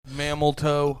camel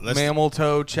toe, mammal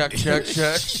toe, check. Are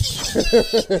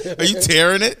you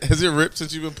tearing it? Has it ripped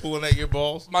since you've been pulling at your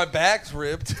balls? My back's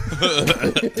ripped.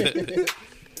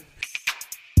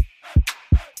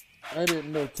 I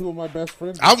didn't know two of my best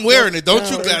friends. I'm wearing it. Don't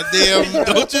you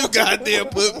goddamn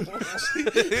put.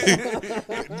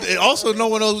 And also, no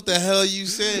one knows what the hell you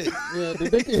said. Yeah,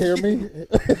 they can hear me.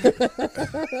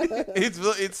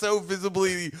 It's so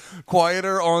visibly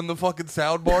quieter on the fucking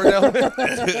sound bar down there.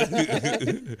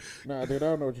 Nah, dude, I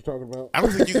don't know what you're talking about. I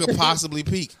don't think you could possibly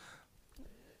peek.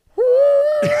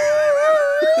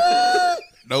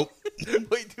 Nope.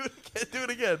 Wait, do it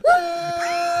again.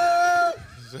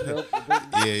 Nope,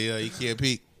 Yeah, you can't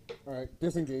peek. all right,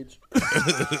 disengage.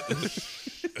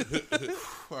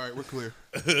 All right, we're clear.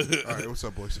 All right, what's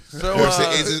up, boys? So,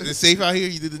 Is it safe out here?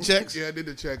 You did the checks? Yeah, I did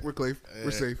the check. We're clear.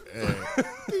 We're safe.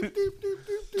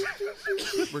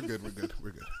 We're good.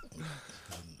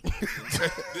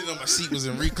 Didn't know my seat was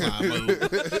in recline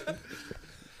mode.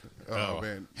 Oh,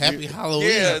 man. Happy Halloween.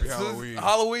 yeah, Happy it's Halloween.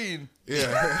 Halloween.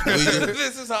 Yeah.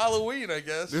 This is Halloween, I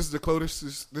guess. This is the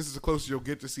closest you'll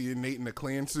get to seeing Nate in a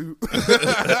clan suit.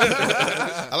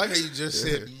 I like how you just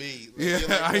said me. Like, Yeah, you're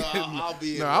like, I'll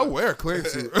be in No, one. I'll wear a clan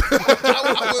suit. I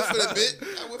would for a bit.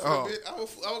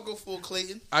 I would go full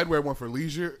Clayton. I'd wear one for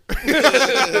leisure.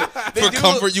 For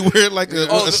comfort, you wear it like a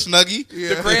Snuggie.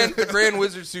 The Grand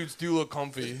Wizard suits do look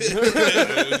comfy.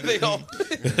 They all.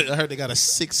 I heard they got a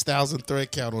 6,000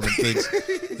 thread count on them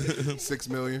things. 6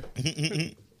 million.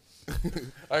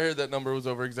 I heard that number was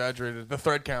over exaggerated. The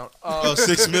thread count.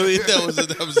 6 million? That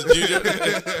was a junior.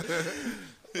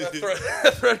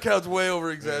 Thread count's way over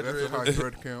Yeah, exaggerated. that's a high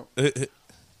thread count.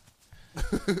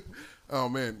 Oh,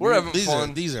 man. We're having These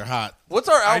fun. are hot. What's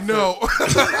our I outfit? know.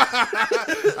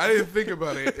 I didn't think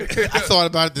about it. I thought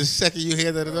about it the second you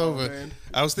handed it over. Man.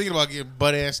 I was thinking about getting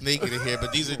butt ass naked in here,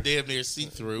 but these are damn near see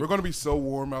through. We're going to be so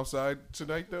warm outside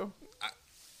tonight, though.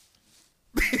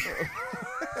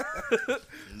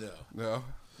 No.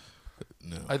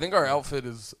 I think our outfit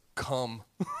is cum.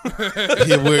 we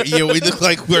look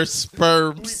like we're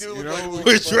sperms. We do You look know, like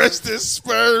We're dressed as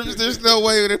sperms. There's no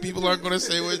way that people aren't going to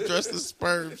say we're dressed as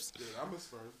sperms. Dude, I'm a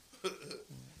sperm.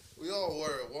 We all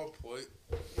were at one point.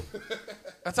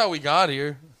 That's how we got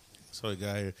here. So we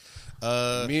got here.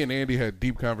 Me and Andy had a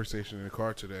deep conversation in the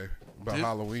car today about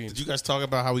Halloween. Did you guys talk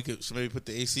about how we could maybe put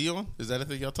the AC on? Is that a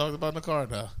thing y'all talked about in the car?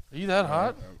 No. Are you that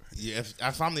hot? Yeah,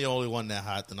 if I'm the only one that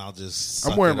hot, then I'll just.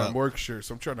 I'm suck wearing it my up. work shirt,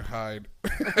 so I'm trying to hide.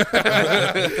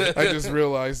 I just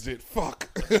realized it. Fuck.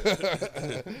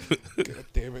 God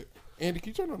damn it. Andy, can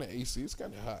you turn on the AC? It's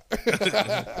kind of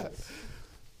hot.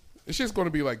 It's just going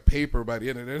to be like paper by the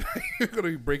end of the night. You're going to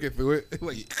be breaking through it.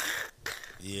 Like,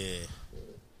 Yeah.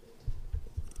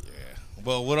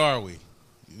 Well, what are we?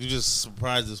 You just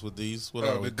surprised us with these. What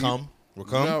are we? We're cum?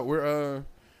 No, we're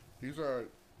these are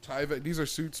Tyvek. These are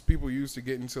suits people use to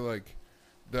get into like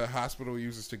the hospital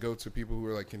uses to go to people who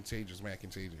are like contagious, mad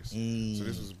contagious. So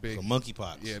this was big. So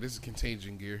monkeypox. Yeah, this is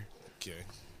contagion gear. Okay.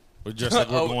 We're just like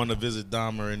we're going to visit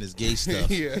Dahmer and his gay stuff.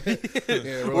 Yeah,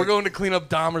 We're going to clean up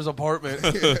Dahmer's apartment.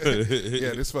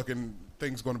 Yeah, this fucking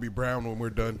thing's going to be brown when we're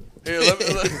done. Here,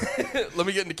 let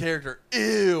me get into character.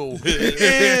 Ew.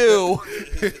 Ew.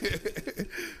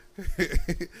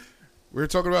 We were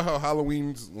talking about how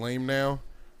Halloween's lame now,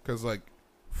 because like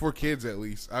for kids at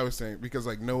least, I was saying because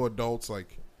like no adults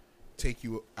like take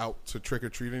you out to trick or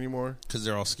treat anymore. Because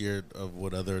they're all scared of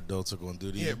what other adults are going to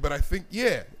do to you. Yeah, but I think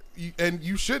and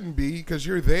you shouldn't be because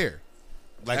you're there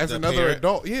Like as the another parent?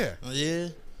 adult. Yeah, Oh, yeah.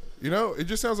 you know, it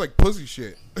just sounds like pussy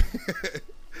shit.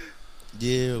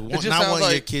 Yeah. just Not sounds wanting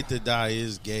your like- kid to die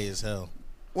is gay as hell.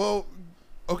 Well,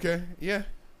 okay, yeah,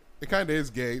 it kind of is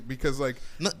gay because like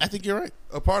No, I think you're right.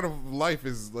 a part of life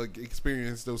is like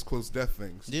experience those close death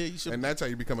things. Yeah, you should. And that's how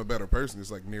you become a better person.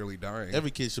 It's like nearly dying.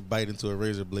 Every kid should bite into a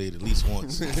razor blade at least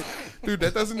once. Dude,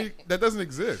 that doesn't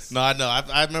exist. No, I know.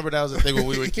 I remember that was a thing when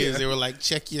we were kids. They were like,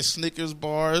 check your Snickers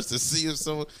bars to see if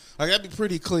someone. Like, that'd be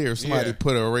pretty clear if somebody Yeah.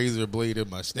 put a razor blade in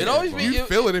my Snickers always bar. be- You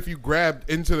feel it if you grabbed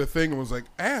into the thing and was like,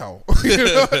 "Ow!" You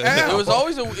know, ow.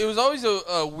 It was always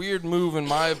a weird move in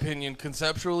my opinion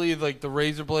conceptually, like the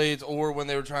razor blades, or when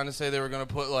they were trying to say they were gonna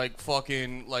put like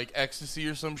fucking like ecstasy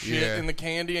or some shit Yeah. in the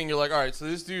candy, and you're like, all right, so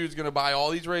this dude's gonna buy all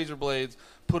these razor blades,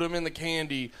 put them in the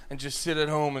candy, and just sit at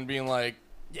home and being like,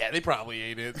 yeah, they probably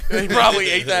ate it. They probably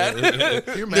ate that. Can you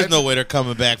There's imagine? no way they're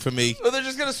coming back for me. So they're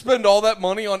just gonna spend all that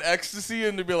money on ecstasy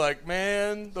and to be like,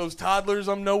 man, those toddlers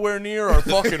I'm nowhere near are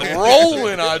fucking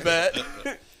rolling. I bet.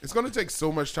 It's going to take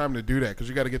so much time to do that because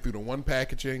you got to get through the one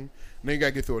packaging, and then you got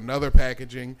to get through another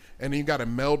packaging, and then you got to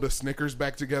meld the Snickers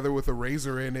back together with a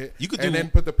razor in it, You could and do-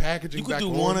 then put the packaging You could back do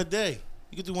on. one a day.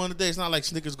 You could do one a day. It's not like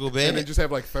Snickers go and bad. then just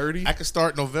have like 30. I could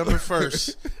start November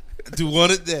 1st, do one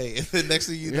a day, and the next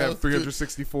thing you You know, have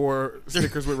 364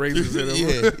 Snickers with raisins in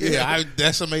them. yeah. I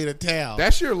decimate a town.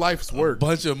 That's your life's work.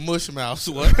 Bunch of mush mouths.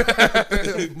 What?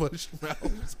 Mush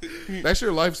mouths. That's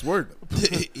your life's work.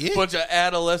 Yeah. Bunch of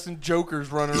adolescent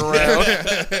jokers running around.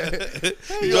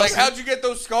 You're like, how'd you get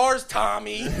those scars,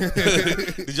 Tommy?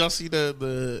 Did y'all see the?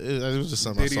 It was just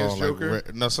something Diddy I as saw. Joker?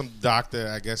 No, some doctor.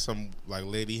 I guess some like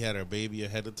lady had her baby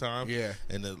ahead of time. Yeah.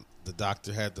 and the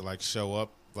doctor had to like show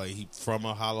up like he from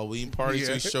a Halloween party,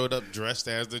 so Yeah. he showed up dressed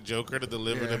as the Joker to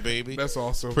deliver the baby. That's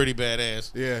awesome. Pretty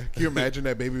badass. Yeah. Can you imagine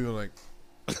that baby being like,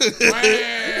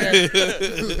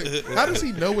 how does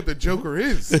he know what the Joker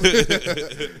is?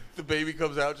 The baby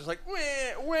comes out just like,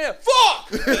 where, fuck!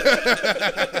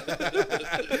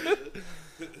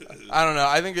 I don't know.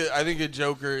 I think a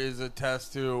Joker is a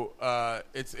test to.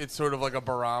 It's sort of like a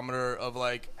barometer of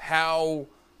like how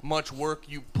much work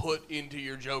you put into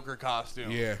your Joker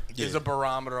costume. Yeah. Is a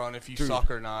barometer on if you Dude,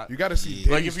 suck or not. You got to see.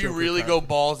 Yeah. Like Diddy's if you Joker really go costume.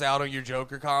 balls out on your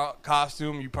Joker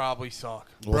costume, you probably suck.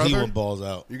 Well, he Brother? went balls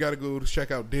out. You got to go check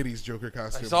out Diddy's Joker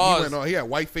costume. I saw he his- went on. He had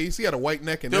white face. He had a white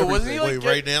neck and Dude, everything. wasn't he like Wait,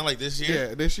 right now, like this year?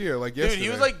 yeah, this year, like Dude, yesterday. he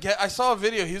was like, I saw a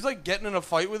video. He was like getting in a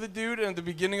fight with a dude, and at the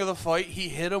beginning of the fight, he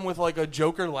hit him with like a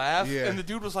Joker laugh, Yeah. and the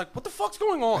dude was like, "What the fuck's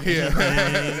going on?" Yeah.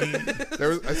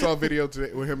 I saw a video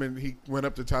today with him and he went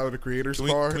up to Tyler the Creator's Can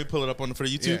we, car. can we pull it up on for the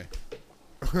YouTube?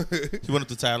 He went up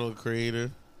to Tyler the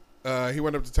Creator. He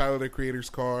went up to Tyler the Creator's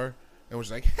car and was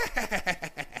like,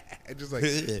 and just like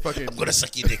fucking. I'm gonna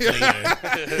suck your dick later.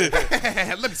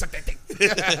 Let me suck that thing.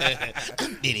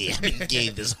 I'm Diddy. I've been gay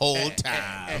this whole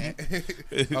time.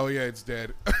 Oh yeah, it's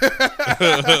dead.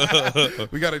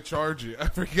 We gotta charge it. I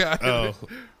forgot. Oh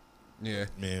Yeah,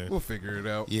 man. we'll figure it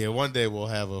out. Yeah, one day we'll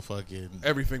have a fucking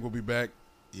Everything will be back.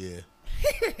 yeah.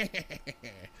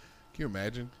 Can you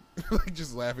imagine? Like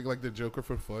just laughing like the Joker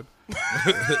for fun.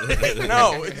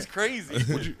 No, it's crazy.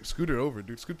 Would you scoot it over,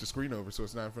 dude? Scoot the screen over so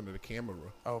it's not in front of the camera.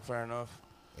 Oh, fair enough.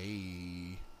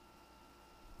 Hey,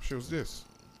 what show's this?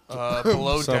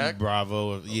 Below Some deck.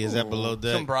 Bravo. Yeah, is that below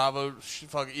deck? Some Bravo,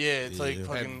 fucking yeah. It's like Yeah.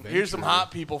 fucking. Adventure. Here's some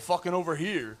hot people fucking over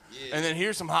here, and then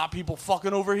here's some hot people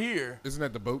fucking over here. Isn't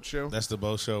that the boat show? That's the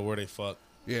boat show where they fuck.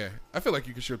 Yeah, I feel like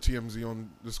you can show TMZ on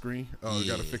the screen. Oh, you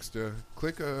gotta Yeah. fix the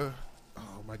click.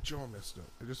 Oh, my jaw messed up.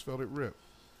 I just felt it rip.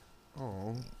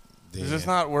 Oh, Damn. Is this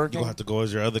not You working? gonna have to go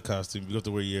as your other costume. You have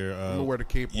to wear your I'm gonna wear the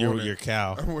cape. your on it. your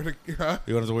cow. I'm gonna wear the huh?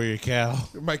 You have to wear your cow.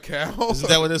 My cow. Isn't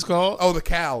that what it's called? Oh, the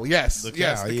cow. Yes, The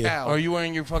yes, cow, the yeah. cow. Are you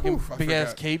wearing your fucking Oof, I big ass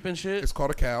forgot. cape and shit? It's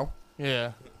called a cow.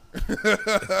 Yeah.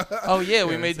 Oh yeah,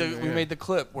 we Yeah, made it's the in we there. made the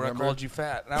clip where Remember? I called you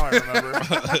fat. Now I remember.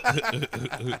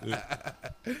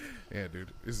 Yeah,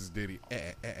 dude. This is Diddy.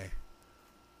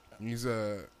 He's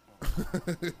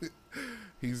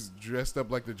he's dressed up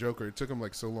like the Joker. It took him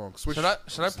like so long. Switch. Should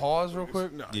I pause real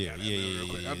quick? No. Yeah. I'll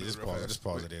do it Just real pause. fast. Just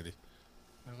pause it, Eddie.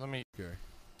 Let me. Okay.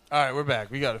 All right, we're back.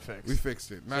 We got it fixed. We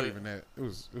fixed it. Not So- even that. It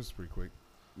was pretty quick.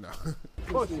 No.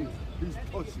 Pussy. He's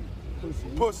pussy.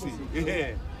 Pussy.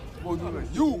 Yeah.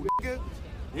 You, nigga.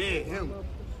 Yeah, him.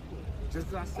 Just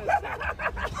 'cause I said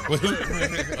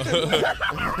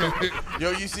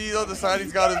Yo, you see on the side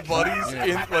he's got his buddies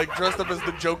in like dressed up as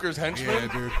the Joker's Yeah, henchmen.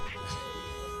 dude.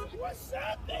 what's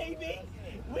up, baby?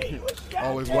 What's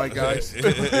All his white guys.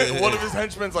 One of his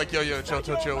henchmen's like, yo, chill with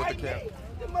the cam.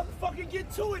 The motherfucker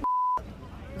get to it.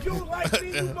 If you don't like me,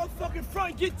 you motherfucking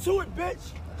front, get to it, bitch.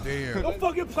 Damn. Don't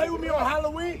fucking play with me on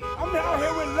Halloween. I'm out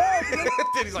here with love, nigga.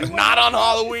 Then he's like, not on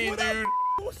Halloween, dude.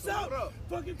 What's up?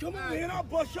 Fucking come over here and I'll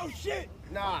bust your shit.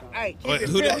 Nah, hey. Wait,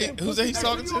 who's that he's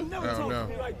talking to? Never I don't talk know. to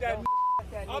me like that.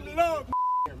 I'm love,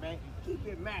 man. Keep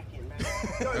it macking,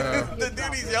 man. The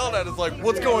dude he's yelling at is like,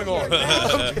 what's going on?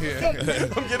 Yeah.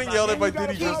 I'm getting yelled at by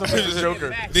Diddy dressed up as the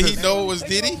Joker. Did he know it was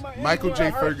Diddy? Michael J.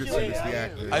 Ferguson is the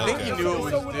actor. I think he knew it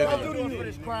was Diddy.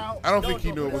 I don't think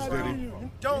he knew it was Diddy.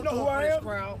 Don't know who I am?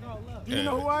 Do you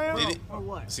know who I am? Did he?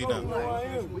 See now.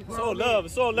 It's all love.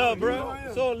 It's all love, bro.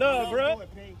 It's all love, bro.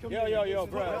 Yo,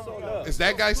 bro. It's all love. Is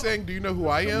that guy saying, "Do you know who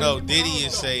I am"? No, Diddy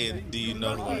is saying, "Do you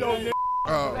know who I am?"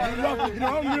 Oh, I'm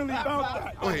really about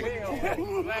that. wait.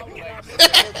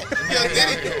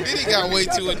 Yo, Diddy got way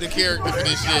too into character for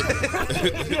this shit.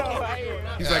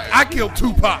 He's like, "I killed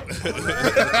Tupac.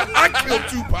 I killed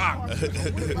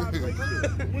Tupac."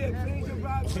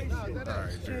 All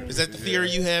right, Jared. Is that the theory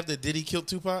you have that Diddy killed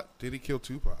Tupac? Did he kill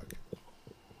Tupac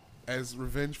as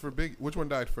revenge for Biggie? Which one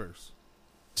died first?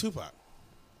 Tupac.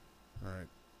 All right.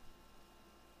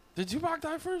 Did Tupac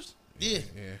die first? Yeah.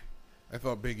 Yeah. I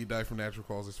thought Biggie died from natural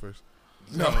causes first.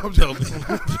 No,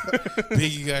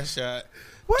 Biggie got shot.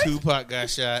 Tupac got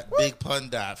shot. Big Pun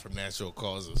died from natural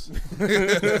causes.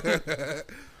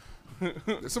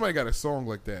 Somebody got a song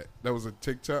like that. That was a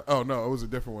TikTok. Oh no, it was a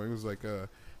different one. It was like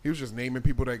he was just naming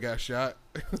people that got shot.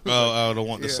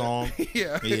 The song.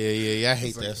 Yeah. Yeah. I hate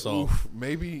It's like, that song. oof,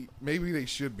 maybe they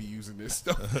should be using this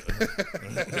stuff.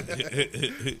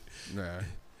 Nah,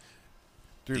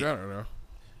 dude, I don't know.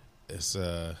 It's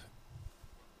I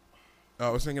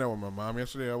was hanging out with my mom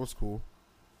yesterday. That was cool.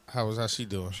 how's she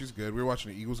doing? She's good. We were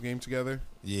watching the Eagles game together.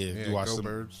 Yeah, you watched go them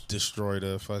Birds. destroy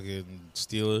the fucking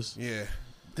Steelers. Yeah.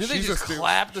 Did they She's just a Steel-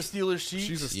 clap the Steelers sheet?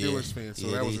 She's a Yeah. Steelers fan, so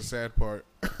Yeah, that was they- the sad part.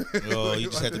 Oh, you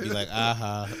just had to be like,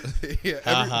 aha, Yeah,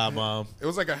 aha, mom. it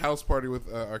was like a house party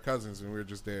with our cousins, and we were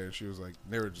just there. And she was like,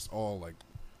 they were just all like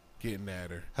getting at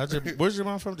her. Where's your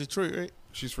mom from? Detroit, right?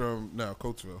 She's from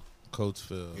Coatesville.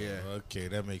 Coatesville. Yeah. Okay,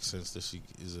 that makes sense that she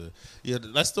is a. Yeah,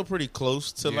 that's still pretty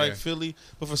close to Yeah. like Philly,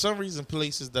 but for some reason,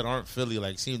 places that aren't Philly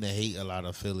like seem to hate a lot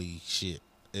of Philly shit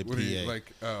in What PA. do you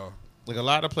like? Oh, Like a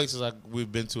lot of places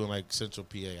we've been to in like Central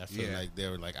PA, I feel Yeah. like they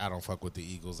were like, I don't fuck with the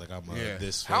Eagles. Like I'm Yeah.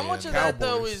 this. How fan. much of that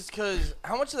though Cowboys. is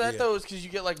because you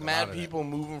get like lot mad of people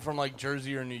moving from like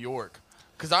Jersey or New York?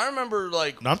 Because I remember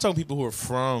like No, I'm talking people who are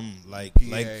from like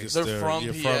PA. they're from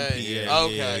you're PA. Yeah,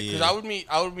 Okay, because yeah. I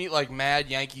would meet like mad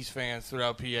Yankees fans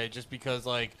throughout PA just because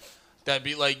like that'd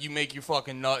be like you make your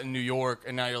fucking nut in New York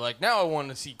and now you're like now I want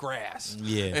to see grass.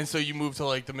 Yeah. And so you move to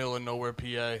like the middle of nowhere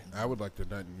PA. I would like to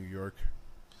nut in New York.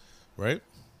 right?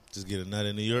 Just get a nut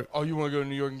in New York. Oh, you want to go to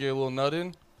New York and get a little nut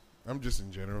in? I'm just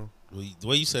in general. Well, the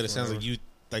way you said it sounds like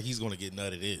he's going to get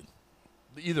nutted in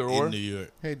Either or. in New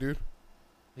York. Hey, dude.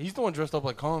 He's the one dressed up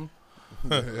like cum.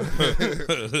 Are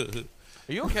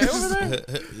you okay over there?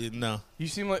 No, You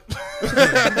seem like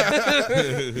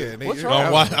Yeah, Nate, What's you're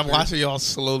wrong? out. I'm watching y'all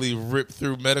slowly rip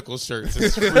through medical shirts.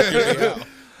 It's freaking me out.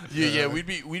 yeah.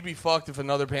 We'd be fucked if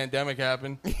another pandemic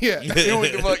happened. Yeah. You know,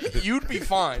 like, you'd be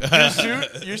fine.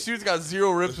 Your suit's got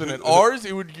 0 rips in it. Ours,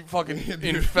 it would fucking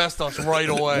infest us right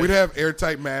away. We'd have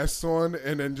airtight masks on,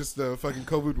 and then just the fucking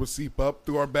COVID would seep up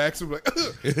through our backs. And we'd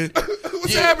be like,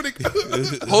 what's happening?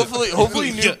 Hopefully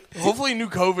new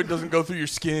COVID doesn't go through your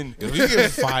skin. If we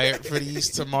get fired for these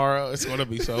tomorrow, it's gonna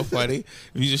be so funny.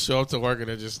 If you just show up to work and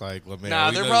they're just like, well, man, Nah,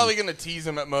 we they're know probably gonna tease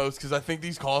them at most because I think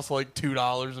these cost like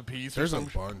 $2 a piece. There's or a some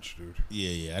bunch, dude.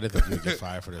 Yeah, I didn't think you would get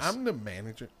fired for this. I'm the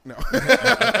manager. No.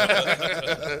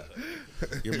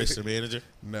 You're Mr. Manager.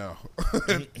 No.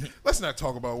 Let's not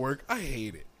talk about work. I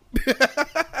hate it.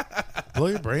 Blow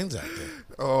your brains out there.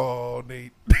 Oh,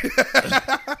 Nate. It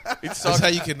That's sucks. how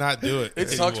you cannot do it. It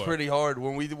sucks anymore. pretty hard.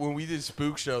 When we did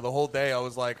Spook Show, the whole day I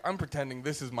was like, I'm pretending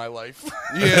this is my life.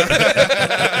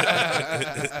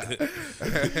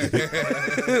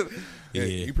 Yeah, Yeah.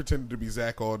 you pretended to be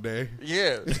Zach all day.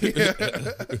 Yeah.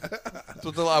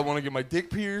 So I want to get my dick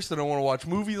pierced. I don't want to watch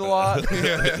movies a lot.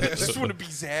 I just want to be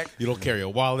Zach. You don't carry a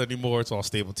wallet anymore. It's all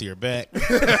stable to your back.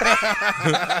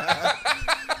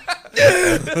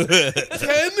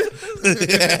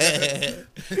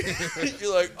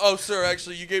 You're like, oh, sir,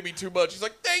 actually, you gave me too much. He's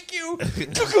like, thank you.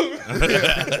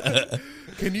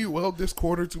 Can you weld this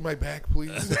quarter to my back,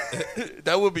 please?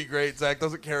 That would be great. Zach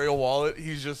doesn't carry a wallet.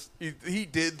 He's just he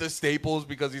did the staples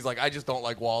because he's like, I just don't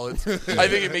like wallets. I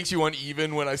think it makes you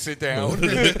uneven when I sit down.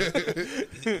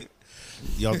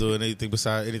 Y'all doing anything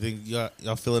besides anything?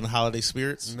 Y'all feeling the holiday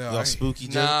spirits? No, Y'all spooky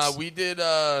jokes? Nah, we did.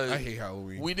 I hate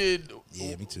Halloween. We did.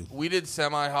 Yeah, me too. We did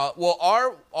semi. Well,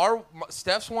 our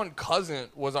Steph's one cousin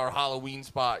was our Halloween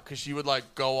spot because she would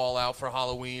like go all out for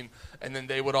Halloween, and then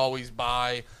they would always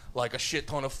buy like a shit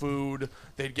ton of food.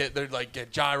 They'd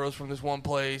get gyros from this one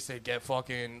place. They'd get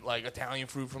fucking like Italian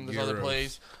food from this other Gyros.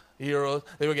 place. Heroes.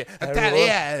 They would get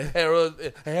Italian.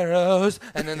 arrows,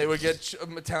 and then they would get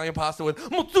Italian pasta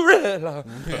with mozzarella,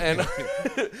 and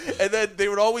and then they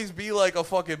would always be like a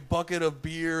fucking bucket of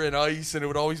beer and ice, and it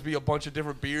would always be a bunch of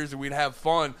different beers, and we'd have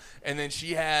fun. And then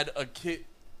she had a kid.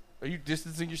 Are you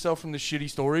distancing yourself from the shitty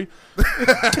story?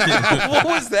 What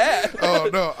was that? Oh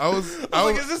no, I was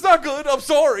like, is this not good? I'm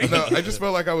sorry. no, I just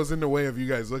felt like I was in the way of you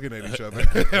guys looking at each other.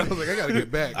 I was like, I gotta get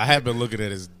back. I have been looking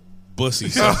at his bussy.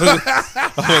 So.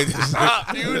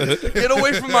 Stop, dude. Get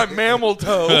away from my mammal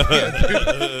toe.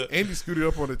 Andy scooted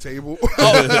up on the table.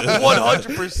 Oh,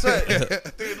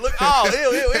 100%. Dude, look. Oh,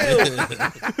 ew.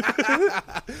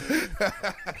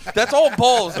 That's all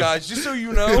balls, guys, just so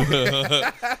you know.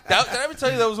 Did I ever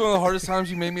tell you that was one of the hardest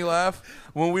times you made me laugh?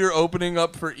 When we were opening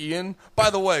up for Ian. By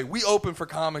the way, we open for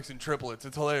comics in triplets.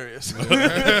 It's hilarious.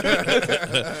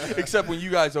 Except when you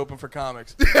guys open for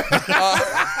comics.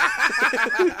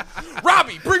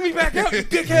 Robbie, bring me back out, you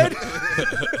dickhead.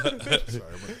 Sorry,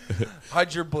 man.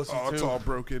 Hide your pussy Oh, it's too. all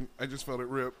broken. I just felt it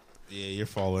rip Yeah, you're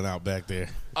falling out back there.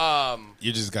 Um.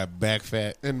 You just got back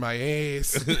fat. in my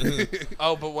ass.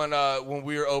 Oh, but when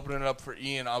we were opening it up for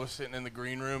Ian, I was sitting in the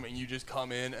green room, and you just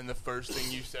come in, and the first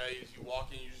thing you say is you walk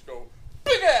in, you just go,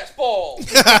 big ass balls.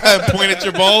 Point at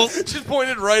your balls. Just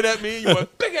pointed right at me. You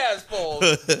went, big ass balls.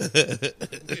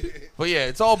 But yeah,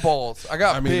 it's all balls. I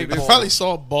got big it is- balls. Probably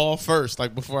saw a ball first,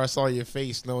 like before I saw your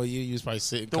face. Knowing you was probably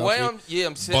sitting The way comfy.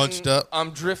 I'm sitting, bunched up. I'm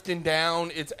drifting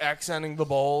down. It's accenting the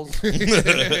balls. Without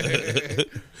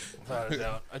a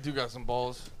doubt, I do got some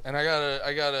balls, and I got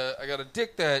a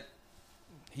dick that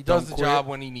he does Don't the quit. job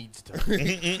when he needs to.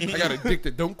 I got a dick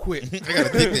that don't quit. I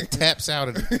got a dick that taps out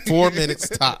in 4 minutes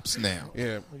tops now.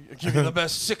 Yeah, I give you the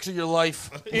best 6 of your life,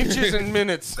 inches and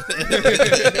minutes.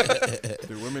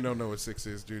 dude. Women don't know what 6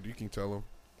 is, dude. You can tell them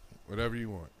whatever you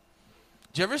want.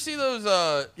 Did you ever see those?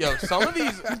 Some of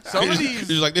these.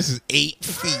 He's like, this is 8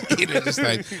 feet. And it's just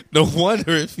like, no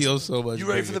wonder it feels so much. You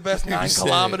ready for bigger. the best 9 said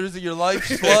kilometers of your life,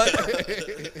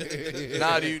 slut?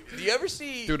 Nah, dude. Do you ever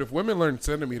see? Dude, if women learned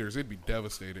centimeters, it'd be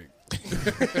devastating.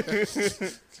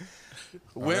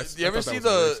 That's- You ever I thought see that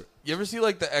was the? You ever see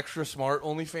like the extra smart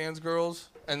OnlyFans girls?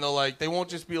 And they won't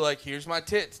just be like, "Here's my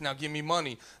tits, now give me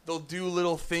money." They'll do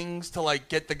little things to like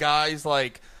get the guys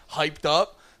like hyped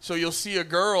up. So you'll see a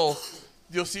girl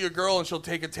and she'll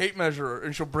take a tape measure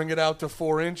and she'll bring it out to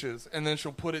 4 inches, and then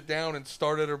she'll put it down and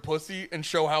start at her pussy and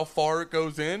show how far it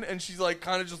goes in. And she's like,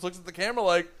 kind of just looks at the camera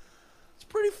like, "It's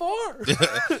pretty far."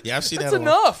 Yeah, I've seen That's that.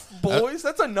 enough, boys.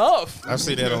 That's enough. I've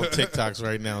seen that on TikToks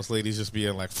right now. It's ladies just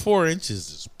being like, 4 inches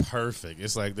is perfect.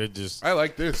 It's like they're just. I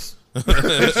like this.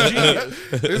 This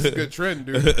is a good trend,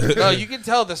 dude. No, you can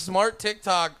tell the smart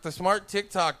TikTok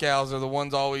gals are the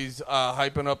ones always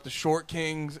hyping up the short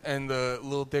kings and the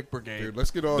little dick brigade. Dude,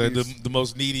 let's get all The, these. the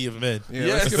most needy of men. Yeah,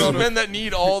 Yeah, let's it's get all the men that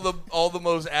need all the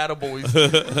most attaboys.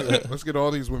 let's get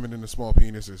all these women into small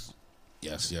penises.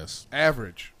 Yes.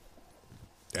 Average,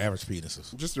 Average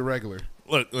penises. just a regular.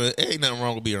 Look, ain't nothing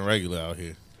wrong with being regular out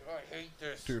here. I hate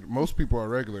this. Dude, most people are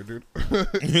regular, dude.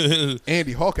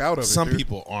 Andy, Hulk out of it. Some dude.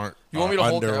 people aren't. You want me to are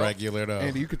Hulk under out? regular though.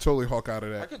 Andy, you could totally Hulk out of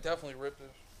I that. could definitely rip this.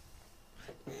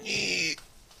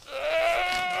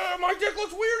 My dick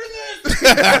looks weird in this.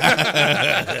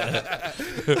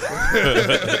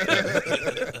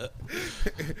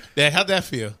 Yeah, how'd that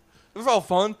feel? It was all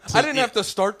fun. I didn't have to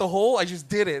start the hole. I just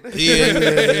did it.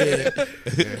 Yeah.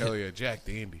 Yeah, hell yeah, Jack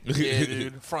Dandy. Yeah,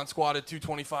 dude. Front squat at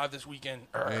 225 this weekend.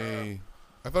 Hey,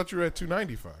 I thought you were at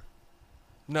 295.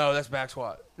 No, that's back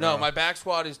squat. No, my back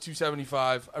squat is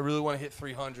 275. I really want to hit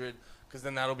 300 because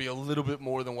then that'll be a little bit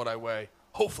more than what I weigh.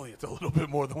 Hopefully, it's a little bit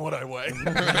more than what I weigh.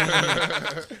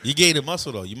 You gained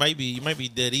muscle though. You might be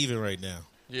dead even right now.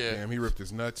 Yeah. Damn, he ripped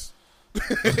his nuts.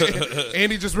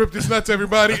 Andy just ripped his nuts,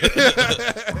 everybody.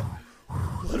 Let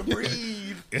him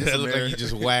breathe. It looked like you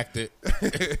just whacked it.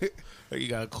 Like you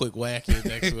got a quick whack in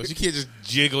next to us. You can't just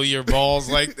jiggle your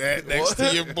balls like that next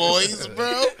to your boys,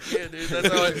 bro. Yeah, dude.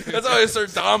 That's how I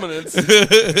assert dominance.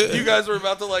 You guys were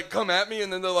about to like come at me,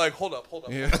 and then they're like, "Hold up."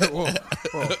 Yeah, well,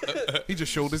 he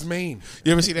just showed his mane.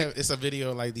 You ever see that? It's a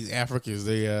video of, like these Africans.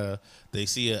 They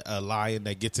see a lion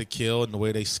that gets a kill, and the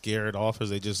way they scare it off is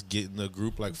they just get in a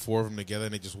group, like 4 of them together,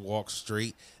 and they just walk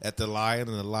straight at the lion.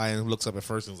 And the lion looks up at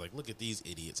first and is like, "Look at these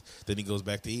idiots." Then he goes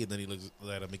back to eat, and then he looks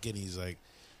at them again. He's like,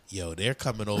 "Yo, they're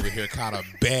coming over here kind of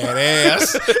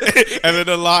badass." And then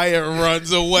the lion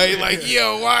runs away like,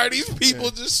 "Yo, why are these people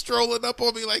just strolling up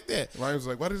on me like that?" Lion was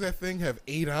like, "Why does that thing have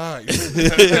 8 eyes?"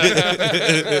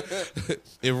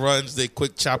 It runs, they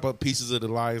quick chop up pieces of the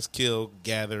lion's kill,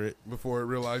 gather it. Before it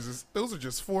realizes those are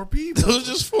just 4 people. Those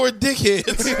are just 4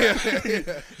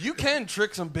 dickheads. You can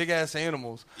trick some big ass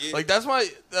animals. Like that's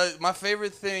my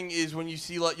favorite thing is when you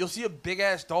see you'll see a big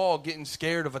ass dog getting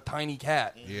scared of a tiny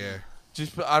cat. Yeah.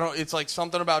 It's like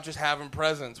something about just having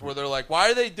presence where they're like,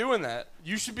 "Why are they doing that?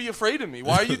 You should be afraid of me.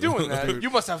 Why are you doing that? You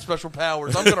must have special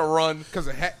powers. I'm gonna run." Because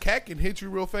a cat can hit you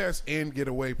real fast and get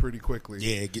away pretty quickly.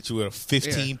 Yeah, get you with a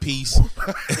 15 piece and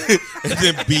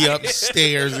then be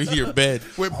upstairs in your bed.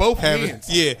 With both hands.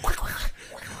 Yeah.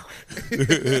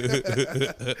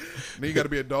 Then you got to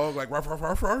be a dog like, ruff, ruff,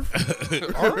 ruff, ruff.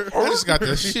 I just got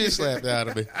the shit slapped out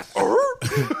of me.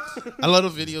 I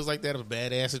love the videos like that of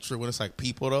badass and true when it's like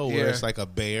people though, where Yeah. it's like a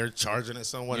bear charging at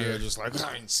someone and Yeah. they're just like,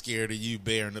 "I ain't scared of you,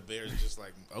 bear," and the bear's just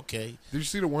like, "Okay." Did you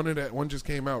see the one that one just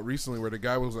came out recently where the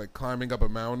guy was like climbing up a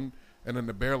mountain and then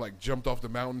the bear like jumped off the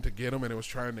mountain to get him and it was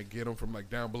trying to get him from like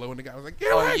down below and the guy was like,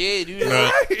 "Get Oh away!" yeah, dude.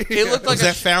 Right. It looked like Was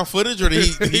that found footage or did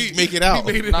he make it out?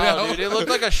 He made it No, out. dude, it looked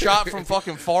like a shot from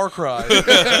fucking Far Cry.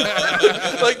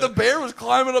 Like the bear was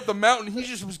climbing up the mountain, he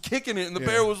just was kicking it, and the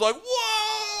bear was like,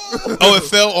 "Whoa!" Oh, it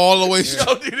fell all the way.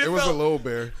 Yo, dude, It was a felt- little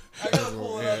bear. I gotta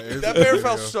pull it Yeah, up. it's That a bear video.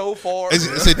 fell so far.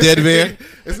 It's a dead bear.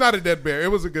 It's not a dead bear. It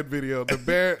was a good video. The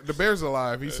bear's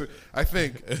alive. I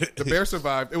think the bear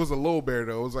survived. It was a little bear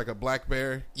though. It was like a black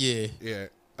bear. Yeah. Yeah,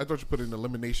 I thought you put it in the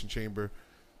elimination chamber.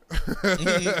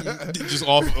 Just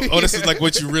off. Oh, this is like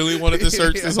what you really wanted to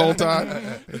search this whole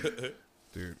time.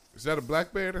 Dude, is that a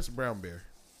black bear? That's a brown bear.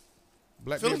 I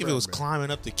Black feel bear, like if it brown was bear.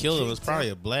 climbing up to kill it, it was probably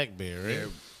a black bear, right? Yeah.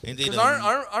 Ain't they Because the-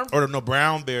 aren't or no,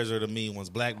 brown bears are the mean ones.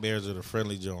 Black bears are the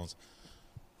friendly Jones.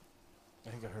 I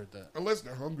think I heard that. Unless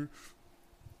they're hungry.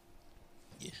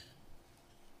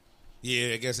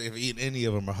 Yeah, I guess if eating any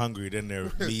of them are hungry, then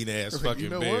they're mean ass Like, fucking you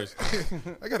know bears.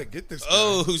 what? I gotta get this.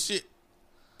 Oh shit!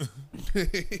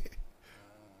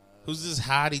 Who's this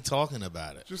hottie talking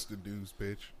about it? Just the news,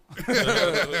 bitch.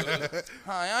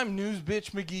 Hi, I'm News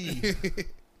Bitch McGee.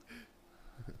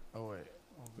 Oh wait.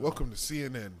 Welcome to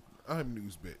CNN. I'm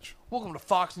news bitch. Welcome to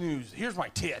Fox News. Here's my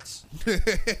tits. Damn.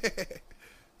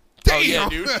 Oh yeah,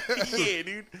 dude. Yeah,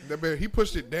 dude. That bear, he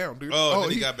pushed it down, dude. Oh,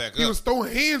 then he got back He up. was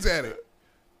throwing hands at it.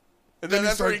 And then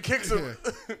that's where he started- kicks him.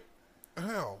 Ow.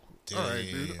 All right,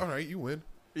 dude. Damn. All right, you win.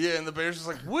 Yeah, and the bear's just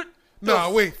like, what?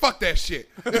 No, wait. Fuck that shit.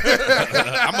 I'm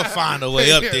gonna find a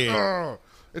way up Yeah, there.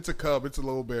 It's a cub. It's a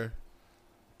little bear.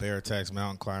 Bear attacks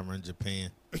mountain climber in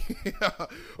Japan.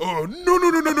 Oh, no.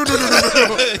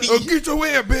 Oh, get your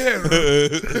way, bear.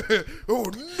 Oh,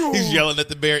 no. He's yelling at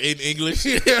the bear in English,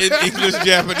 in English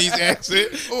Japanese accent.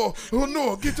 Oh,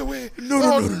 no, get away.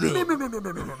 No.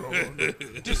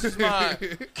 This is my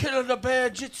Killer the Bear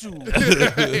Jitsu.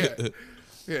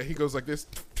 Yeah, he goes like this.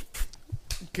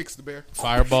 Kicks the bear.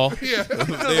 Fireball. Yeah.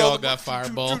 They all got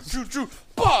fireballs.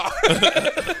 Bah!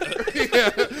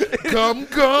 Come.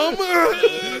 Comment.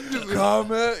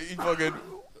 He fucking.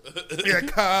 Yeah,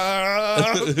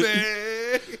 come.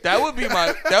 That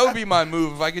would be my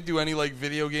move if I could do any like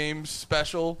video game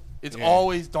special. It's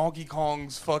always Donkey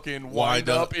Kong's fucking wind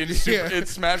up in in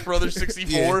Smash Brothers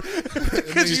 64.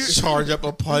 Because Just charge up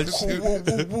a punch. and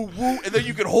then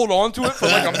you can hold on to it for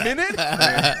like a minute.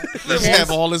 Just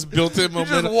have all this built-in You just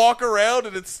momentum. walk around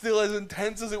and it's still as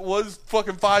intense as it was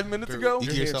fucking 5 minutes ago. You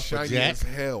Your get hand's yourself a shiny jack. as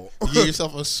hell. You get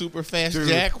yourself a super fast Dude,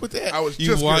 jack with that. I was you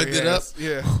just wind gonna it up. ask.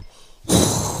 Yeah.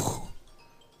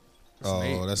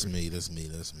 Oh, that's me.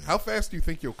 How fast do you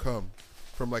think you'll come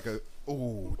from like a?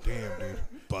 Oh, damn, dude.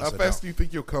 Bust How it fast out. do you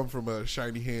think you'll come from a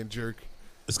shiny hand jerk?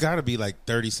 It's got to be like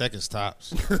 30 seconds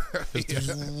tops.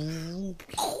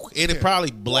 And it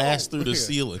probably blasts through the Yeah.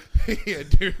 ceiling. Yeah,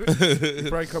 dude. You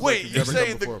probably come Wait, like you never come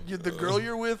say before. the girl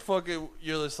you're with, fucking,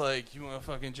 you're just like, you want to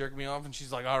fucking jerk me off? And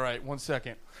she's like, all right, 1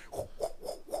 second.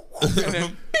 And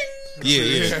then,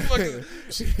 Yeah. fucking,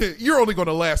 You're only going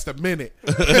to last a minute.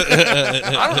 I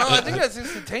don't know. I think that's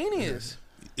instantaneous.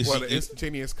 Is What, she- an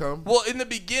instantaneous come? Well, in the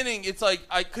beginning, it's like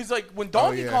because like when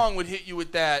Donkey yeah. Kong would hit you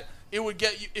with that, it would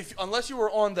get you unless you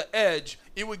were on the edge,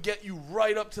 it would get you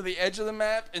right up to the edge of the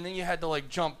map, and then you had to like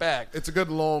jump back. It's a good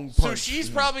long punch. So she's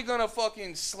probably gonna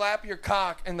fucking slap your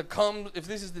cock, and the cum. If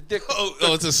this is the dick,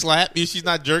 Oh, it's a slap? She's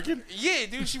not jerking? yeah,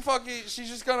 dude, she's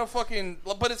just gonna fucking.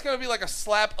 But it's gonna be like a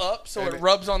slap up, so And it it-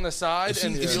 rubs on the side If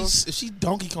and feels. she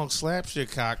Donkey Kong slaps your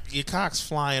cock's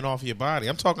flying off your body.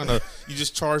 I'm talking to you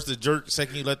just charge the jerk the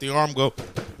second you let the arm go.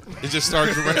 It just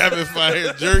starts rapid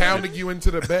fire jerking. pounding you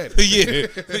into the bed. Yeah.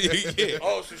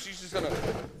 Oh, so she's just gonna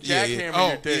Yeah, jackhammer yeah.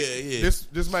 your dick. Yeah.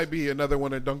 This might be another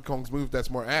one of Donkey Kong's moves that's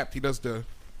more apt. He does the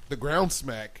ground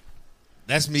smack.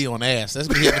 That's me on ass. That's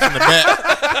me hitting from the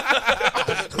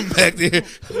back. I'm back there.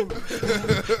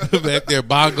 Back there,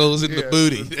 bongos in the Yeah,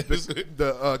 booty.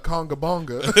 The conga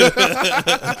bonga.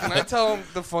 Can I tell him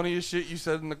the funniest shit you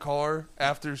said in the car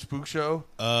after Spook Show?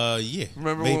 Yeah.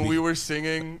 Remember maybe. when we were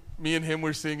singing? Me and him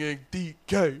were singing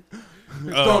DK,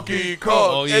 Donkey Kong,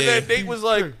 Oh, yeah. and then Nate was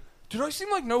like, "Did I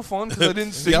seem like no fun because I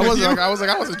didn't sing?" Yeah, I with was you?" like, I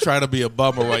wasn't trying to be a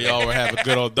bummer while y'all were having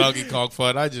good old Donkey Kong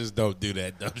fun. I just don't do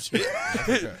that dumb shit.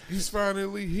 He's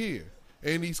finally here.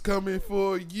 And he's coming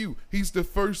for you. He's the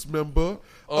first member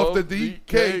of the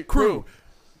DK crew.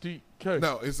 DK.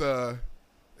 No, it's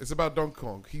about Donkey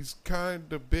Kong. He's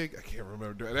kind of big. I can't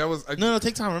remember. That was No,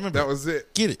 take time. Remember, that was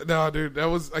it. Get it. No, dude, that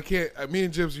was I can't. Me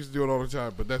and Jibs used to do it all the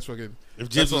time, but that's fucking. if that's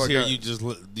Jibs all was I here, got. you just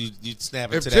you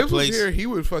snap it If to that Jibs was place. here, he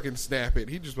would fucking snap it.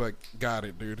 He just like got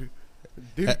it, dude.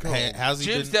 Diddy Kong. How's he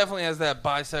Jibs been definitely has that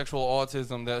bisexual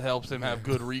autism that helps him have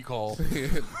good recall.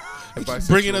 Bisexual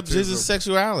bringing up too, Jizz's bro.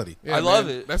 sexuality? Yeah, I love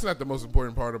man, it. That's not the most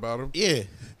important part about him. Yeah,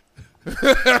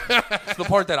 It's the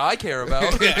part that I care about.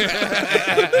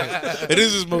 it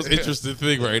is his most interesting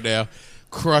thing right now.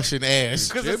 crushing ass.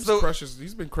 Because Jibs crushes.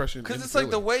 He's been crushing. Because in it's like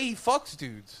the Philly. way he fucks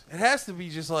dudes. It has to be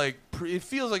just like it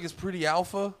feels like it's pretty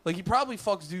alpha. Like he probably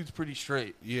fucks dudes pretty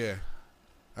straight. Yeah,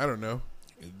 I don't know.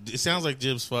 It sounds like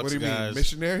Jibs fucks What do you guys. mean,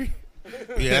 missionary?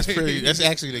 Yeah, that's pretty. That's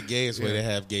actually the gayest way to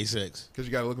have gay sex. Because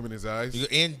you got to look him in his eyes.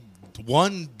 And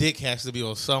one dick has to be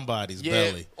on somebody's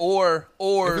belly. Or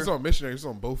If it's on missionary, it's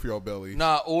on both your belly.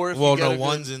 or if Well, you get no, a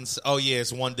one's in. Oh yeah,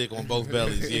 it's one dick on both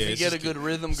bellies. Yeah, if you it's get a just- good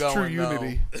rhythm true going, though,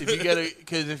 unity. if you get a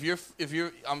because if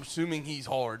you're I'm assuming he's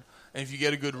hard, and if you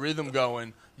get a good rhythm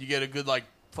going, you get a good like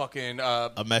fucking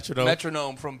a metronome.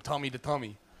 metronome from tummy to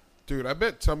tummy. Dude, I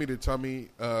bet tummy to tummy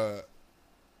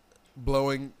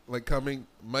blowing, like coming,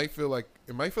 might feel like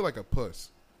a puss.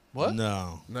 What?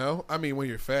 No. No? I mean, when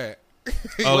you're fat.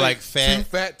 Oh, like Two fat,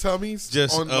 fat tummies?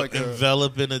 just on like a,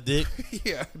 enveloping a dick.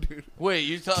 yeah, dude. Wait,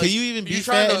 you Can you even be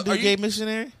fat and do gay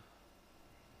missionary?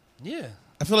 Yeah.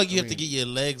 I feel like you have to mean- get your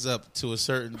legs up to a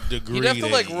certain degree. You'd have to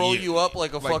that like roll you up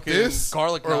like a Like fucking this?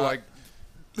 garlic or knot. like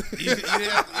You'd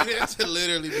have to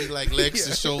literally be like legs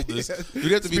to shoulders. yeah.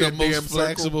 You'd have to be Be a the damn most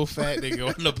flexible fat nigga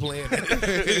on the planet.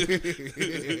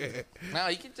 Nah,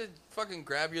 you can just fucking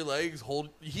grab your legs,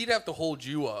 he'd have to hold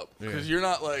you up because Yeah. you're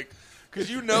not like, because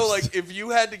you know, like if you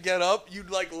had to get up, you'd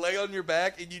like lay on your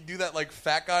back and you do that like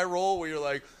fat guy roll where you're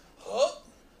like, huh?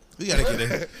 We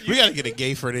gotta get a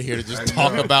gay friend in here to just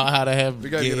talk about how to have we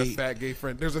gotta gay. get a fat gay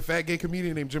friend. There's a fat gay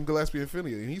comedian named Jim Gillespie in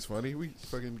Philly, and he's funny. We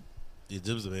fucking Yeah,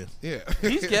 Jim's a man. yeah.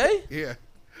 He's gay? yeah.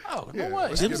 Oh, Yeah, no way.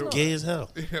 let's Jim's get him. gay as hell.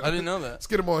 I didn't know that. Let's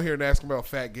get him on here and ask him about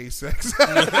fat gay sex.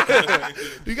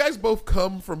 Do you guys both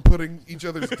come from putting each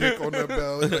other's dick on their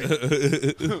belly?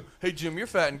 Like, Hey, Jim, you're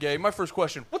fat and gay. My first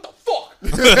question, what the fuck?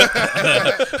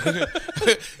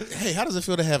 Hey, how does it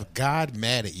feel to have God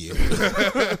mad at you?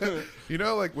 you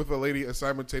know, like with a lady, a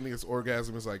simultaneous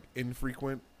orgasm is like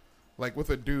infrequent. Like with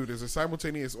a dude, is a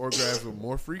simultaneous orgasm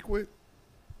more frequent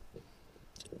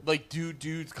Like,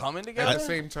 dudes coming at together? the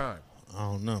same time? I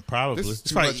don't know. Probably. This is It's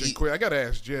too probably much and quick. I gotta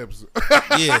ask Jibs.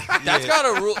 yeah. That's got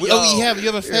a rule. Oh, you have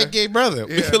a fat gay brother.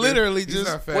 We Yeah, could dude. literally He's just.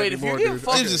 not fat Wait, if anymore, you're getting dude.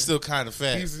 fucked- Jim's is still kind of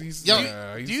fat. He's Y'all-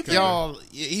 he's do you kinda- Y'all,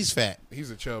 he's fat. he's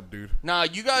a chub, dude. Nah,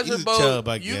 you guys He's are a both. chub,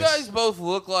 I you guess. guys both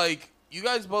look like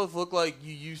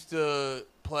you used to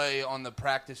play on the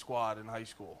practice squad in high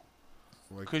school.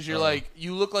 Like, Because you're like,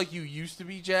 you look like you used to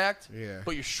be jacked, yeah.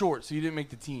 but you're short, so you didn't make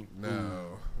the team. No,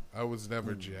 I was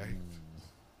never jacked.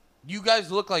 You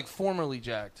guys look like formerly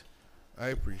jacked. I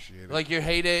appreciate it. Like you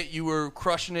hate it, you were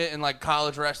crushing it in like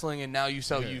college wrestling, and now you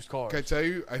sell Yeah. used cars. Can I tell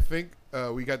you? I think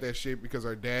we got that shape because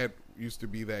our dad used to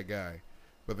be that guy,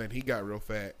 but then he got real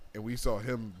fat, and we saw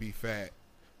him be fat.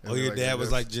 And Oh, we're your dad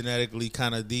was that's- like genetically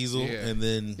kind of diesel, Yeah. and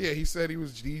then Yeah, he said he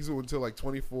was diesel until like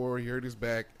 24. He hurt his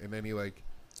back, and then he like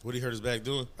what he hurt his back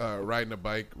doing? riding a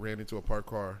bike, ran into a parked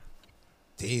car.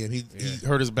 Damn, he Yeah.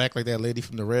 hurt his back like that lady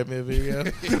from the Redman video.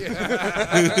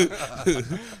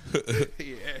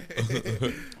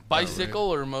 Yeah,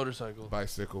 Bicycle or motorcycle?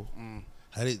 bicycle.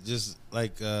 How did just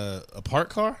like a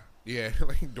parked car? Yeah,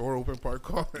 like door open parked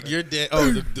car. Your dad?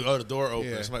 Oh, the door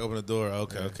open. Yeah. Somebody opened the door.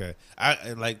 Okay, Yeah. okay.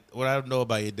 I like what I know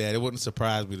about your dad. It wouldn't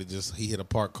surprise me to just he hit a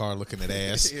parked car looking at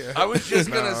ass. Yeah. I was just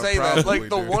gonna Nah, say that. probably, Like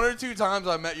the dude. one or two times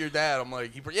I met your dad, I'm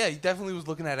like, he definitely was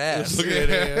looking at ass. Looking at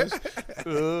ass.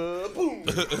 Boom.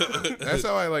 That's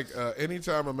how I like.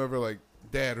 Anytime I'm ever like,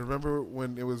 Dad, remember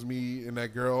when it was me and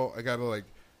that girl? I gotta like.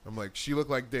 I'm like, she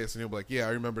looked like this, and he'll be like, yeah,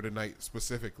 I remember the night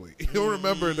specifically. He'll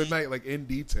remember the night like in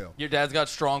detail. Your dad's got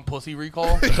strong pussy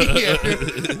recall. Yeah,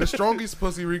 dude. The strongest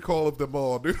pussy recall of them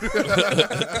all, dude.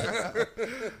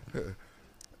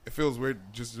 It feels weird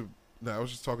just to. No, I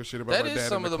was just talking shit about That my is dad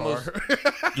some in the of the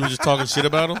car. You were just talking shit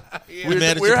about him. We're,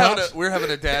 mad at we're your having pops? we're having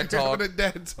a dad talk. Having a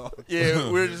dad talk. Yeah,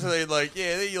 we're just saying like,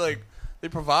 yeah, they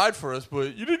provide for us,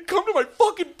 but you didn't come to my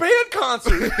fucking band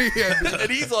concert. Yeah, dude. And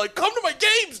he's like, come to my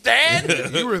games,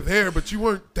 Dad. You were there, but you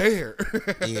weren't there.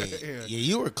 Yeah, yeah,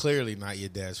 you were clearly not your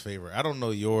dad's favorite. I don't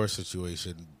know your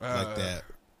situation like that.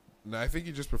 No, I think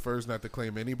he just prefers not to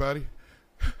claim anybody.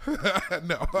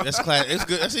 No, That's class. It's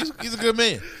good. He's a good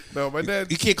man. no, my dad.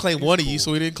 He can't claim he's one of cool. you,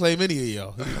 so he didn't claim any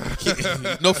of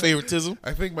y'all. No favoritism.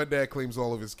 I think my dad claims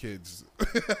all of his kids.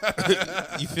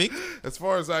 You think? As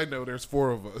far as I know, there's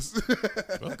 4 of us.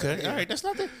 Okay, all right. That's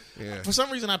not that. Yeah. For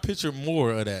some reason, I picture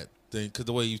more of that thing because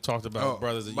the way you talked about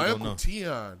brothers that you my don't Uncle know.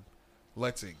 Tion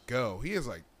lets it go. He has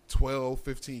like 12,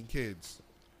 15 kids.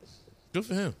 Good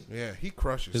for him. Yeah, he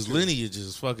crushes. His too. lineage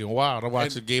is fucking wild. I'm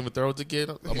watching Game of Thrones again.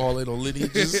 I'm all in on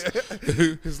lineages.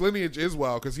 His lineage is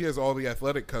wild because he has all the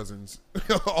athletic cousins.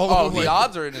 all Oh, of the them,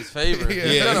 odds are in his favor. Yeah.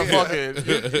 He's gonna Yeah.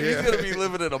 fucking. He's gonna be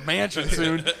living in a mansion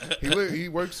soon. he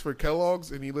works for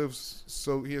Kellogg's and he lives.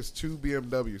 So he has 2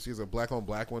 BMWs. He has a black on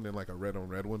black one and like a red on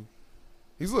red one.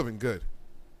 He's living good.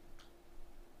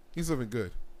 He's living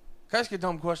good. Can I ask you a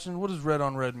dumb question? What does red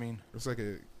on red mean? It's like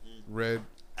a red.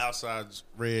 Outside's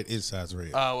red, inside's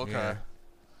red. Oh, okay. Yeah.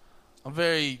 I'm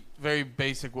very, very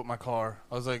basic with my car.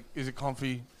 I was like, is it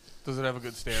comfy? Does it have a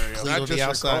good stereo? Clean not on just the your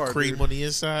outside, car, cream dude. on the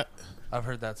inside. I've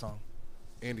heard that song.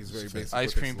 Andy's very basic.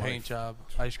 Ice with cream his paint life. job.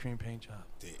 Ice cream paint job.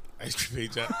 Damn. Ice cream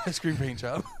paint job. Ice cream paint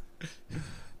job.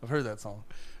 I've heard that song.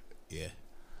 Yeah.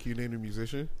 Can you name a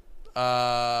musician?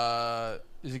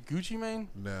 Is it Gucci Mane?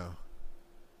 No.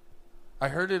 I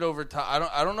heard it over time.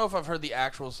 I don't know if I've heard the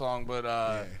actual song, but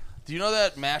Yeah. do you know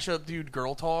that mashup dude,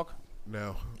 Girl Talk?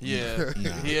 No. Yeah,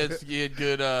 Nah. he had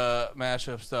good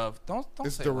mashup stuff. Don't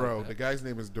It's say it Doro. like The that. guy's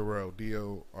name is Doro.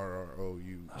 Dorroughg. Oh,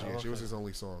 It was okay. his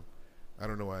only song. I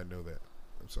don't know why I know that.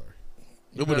 I'm sorry.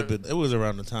 It would have been. It was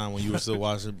around the time when you were still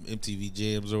watching MTV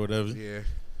Jams or whatever. Yeah.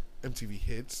 MTV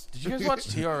Hits. Did you guys watch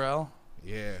TRL?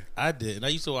 Yeah. I did, and I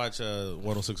used to watch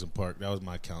 106 in Park. That was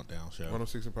my countdown show.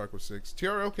 106 in Park was 6.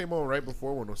 TRL came on right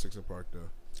before 106 in Park, though.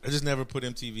 I just never put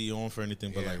MTV on for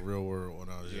anything but Yeah. like Real World when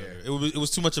I was Yeah. younger. It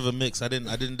was too much of a mix. I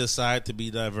didn't decide to be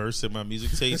diverse in my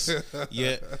music taste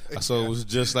yet. So it was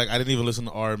just like I didn't even listen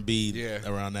to R&B Yeah.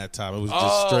 around that time. It was just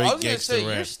Oh, straight I was gonna gangster say you're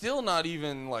rap. still not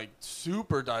even like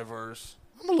super diverse.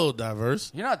 I'm a little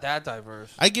diverse. You're not that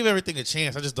diverse. I give everything a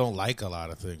chance. I just don't like a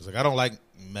lot of things. Like I don't like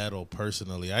metal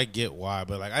personally. I get why,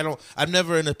 but like I'm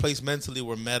never in a place mentally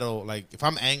where metal. Like if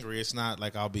I'm angry, it's not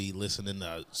like I'll be listening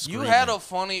to. You Screaming. had a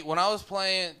funny when I was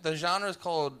playing. The genre is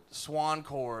called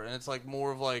swancore, and it's like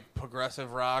more of like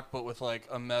progressive rock, but with like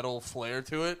a metal flair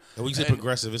to it. And when you say And-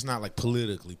 progressive, it's not like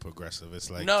politically progressive. It's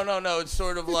like No. It's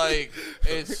sort of like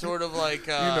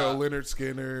You know, Leonard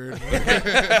Skinner.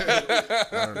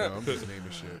 I don't know. I'm just naming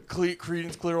shit.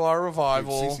 Creedence Clearwater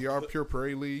Revival. CCR, Pure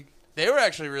Prairie League. They were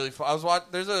actually really fun. I was watching.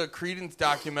 There's a Creedence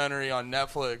documentary on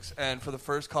Netflix, and for the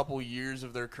first couple years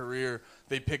of their career,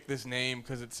 they picked this name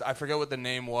because I forget what the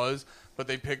name was, but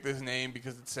they picked this name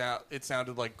because it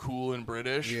sounded like cool and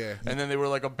British. Yeah. And then they were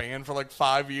like a band for like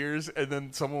 5 years, and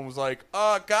then someone was like,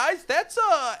 guys, that's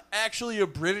actually a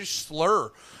British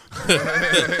slur."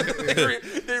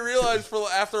 they realized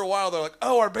after a while they're like,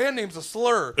 "Oh, our band name's a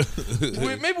slur.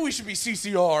 Maybe we should be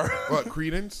CCR." What,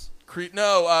 Credence?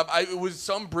 No, it was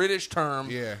some British term.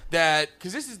 Yeah. That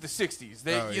because this is the '60s.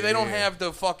 They yeah, don't yeah. have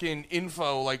the fucking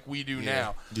info like we do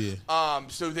now. Yeah.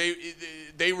 So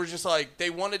they were just like they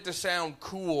wanted to sound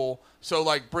cool. So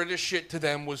like British shit to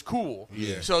them was cool.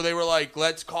 Yeah. So they were like,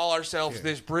 let's call ourselves Yeah.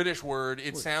 this British word.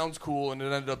 It sounds cool, and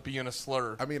it ended up being a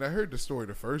slur. I mean, I heard the story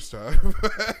the first time.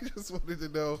 I just wanted to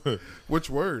know which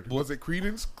word. Was it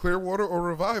Credence, Clearwater, or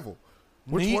Revival?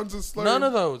 Which one's a slur? None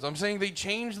of those. I'm saying they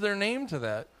changed their name to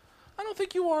that. I don't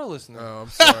think you are listening. Oh, I'm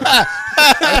sorry.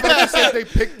 I thought you said they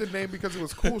picked the name because it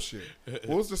was cool shit.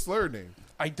 What was the slur name?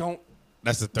 I don't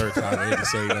That's the third time I had to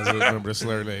say he doesn't remember the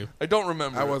slur name.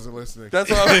 remember. I it. wasn't listening. That's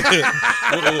what I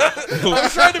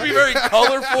was trying to be very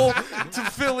colorful to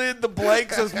fill in the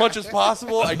blanks as much as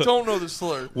possible. I don't know the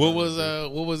slur. What was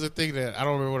the thing that I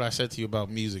don't remember what I said to you about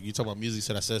music? You talking about music? You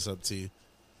said I said something to you.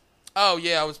 Oh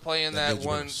yeah, I was playing That that made you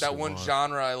one remember that one Swan.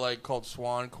 genre I like called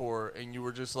swancore, and you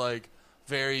were just like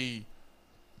very,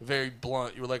 very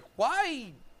blunt. You were like,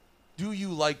 "Why do you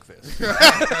like this?"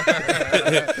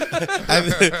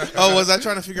 Was I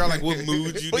trying to figure out like what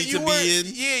mood you But need you to weren't. be in?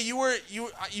 Yeah,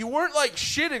 you weren't like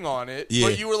shitting on it, Yeah.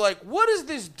 but you were like, "What does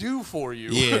this do for you?"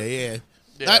 Yeah.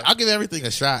 Yeah. I'll give everything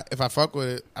a shot if I fuck with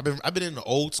it. I've been in the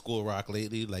old school rock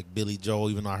lately, like Billy Joel.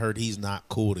 Even though I heard he's not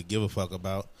cool to give a fuck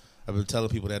about, I've been telling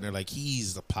people that and they're like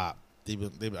he's the pop.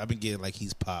 I've been getting like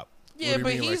he's pop, Yeah, What do you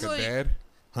but mean, he's like like, a dad?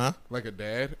 huh? Like a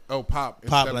dad? Oh, pop.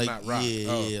 Pop instead like of not rock.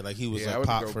 yeah, like he was I like would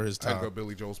pop go- for his I'd go time.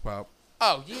 Billy Joel's pop.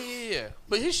 oh yeah.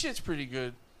 But his shit's pretty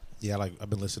good. Yeah, I've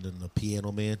been listening to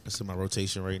Piano Man. That's in my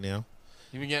rotation right now.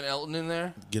 You been getting Elton in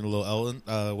there? Getting a little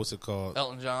Elton. What's it called?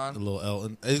 Elton A John. little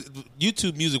Elton.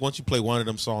 YouTube music. Once you play one of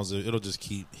them songs, it'll just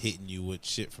keep hitting you with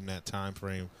shit from that time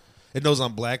frame. It knows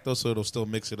I'm black though, so it'll still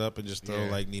mix it up and just throw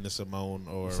Yeah. like Nina Simone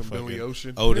or Some fucking Billy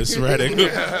Ocean. Otis Redding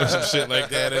or some shit like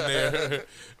that in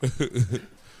there.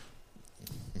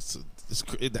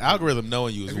 The algorithm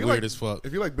knowing you is If weird you like- as fuck.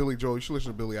 If you like Billy Joel, you should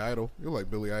listen to Billy Idol. You'll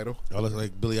like Billy Idol. I look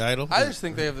like Billy Idol. I just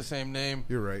think they have the same name.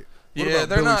 You're right. What Yeah, about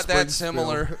they're Billy not that Springsteen?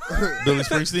 similar. Billy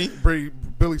Springsteen.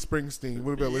 Billy Springsteen.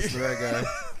 What about listening to that guy?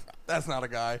 That's not a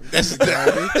guy. It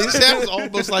sounds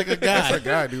almost like a That's guy. a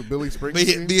guy, dude. Billy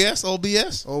Springsteen. BS,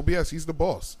 OBS. OBS, he's the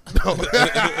boss.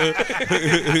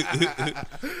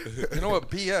 You know what?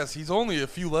 BS. He's only a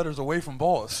few letters away from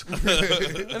boss. I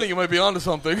think you might be onto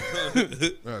something.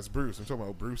 No, it's Bruce. I'm talking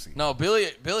about Brucey. No, Billy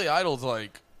Idol's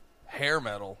like hair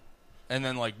metal, and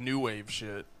then like new wave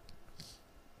shit.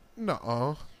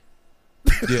 Nuh-uh.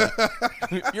 Yeah.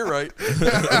 You're right.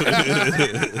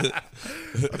 I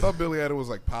thought Billy Idol was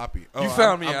like poppy. Oh, You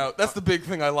found me out. That's the big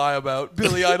thing I lie about.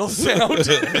 Billy Idol sound.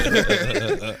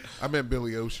 I meant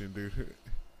Billy Ocean, dude.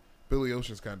 Billy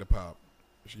Ocean's kind of pop.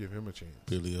 You should give him a chance.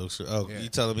 Billy Ocean. Oh, Yeah. you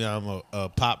telling me I'm a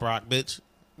pop rock bitch?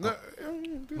 No, dude,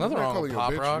 Nothing I'm not wrong calling with you a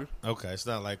pop bitch, rock. dude. Okay, it's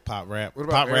not like pop rap. What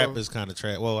about Pop rap Aero- is kind of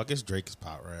trash. Well, I guess Drake is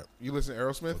pop rap. You listen to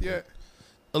Aerosmith yet?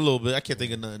 A little bit. I can't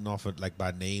think of nothing off of like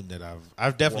by name that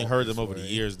I've definitely Walk heard This them over the Way.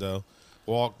 years though.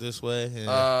 Walk This Way. Yeah. They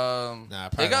Nah, I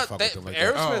probably got don't fuck with them like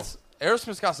that.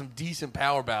 Aerosmith's got some decent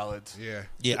power ballads. Yeah.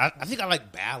 Yeah, I think I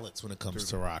like ballads when it comes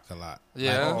to rock a lot.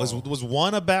 Yeah. Like, was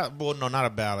one about? Well, no, not a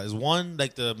ballad. Is one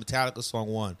like the Metallica song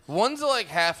One? One's like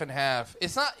half and half.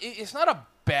 It's not a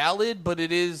ballad, but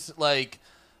it is like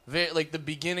very like the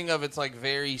beginning of it's like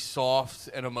very soft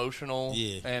and emotional.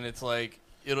 Yeah. And it's like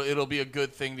it'll be a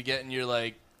good thing to get in your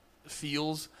like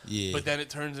feels. Yeah. But then it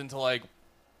turns into like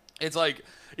it's like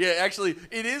yeah, actually,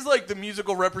 it is like the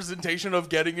musical representation of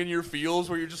getting in your feels,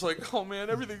 where you're just like, "Oh man,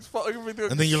 everything's everything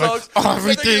And then you're sucks." like, "Oh, And then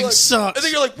you're everything like- sucks." And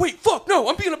then you're like, "Wait, fuck, no,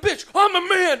 I'm being a bitch. I'm a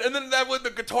man." And then that when the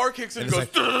guitar kicks in, And goes,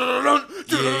 it's like-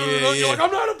 you're yeah. like, "I'm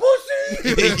not a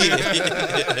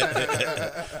pussy."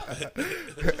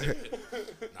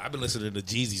 I've been listening to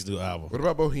Jeezy's new album. What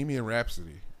about Bohemian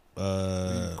Rhapsody?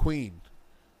 Uh, Queen.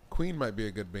 Queen might be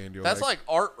a good band. You'll That's like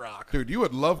art rock. Dude, you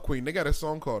would love Queen. They got a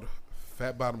song called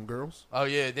Fat Bottom Girls. Oh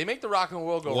yeah, they make the rock and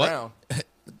roll go What? round.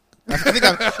 I think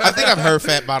I've heard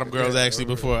Fat Bottom Girls actually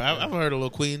before. I've heard a little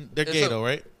Queen. They're It's gay a- though,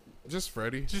 right? Just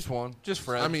Freddie. Just one, just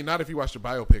Fred. I mean, not if you watch the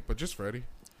biopic, but just Freddie.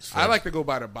 I like to go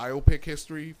by the biopic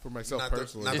history for myself Not the-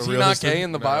 personally. not is the he real not history? gay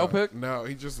in the biopic? No,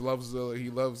 he just loves the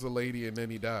lady and then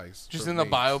he dies. Just for in the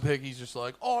AIDS. biopic, he's just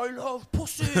like, "I love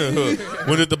pussy."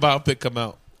 When did the biopic come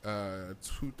out?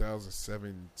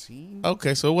 2017.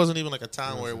 Okay, so it wasn't even like a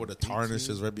time where it would have 2018. tarnished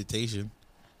his reputation.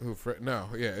 No,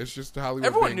 yeah, it's just the Hollywood.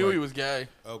 Everyone thing, knew like, he was gay.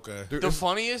 Okay. dude, The it's-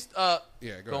 funniest, Yeah,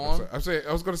 Go go on. on.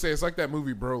 I was gonna say it's like that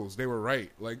movie Bros. They were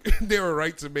right. Like they were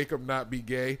right to make him not be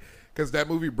gay because that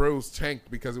movie Bros tanked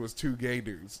because it was two gay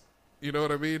dudes. You know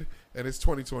what I mean? And it's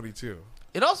 2022.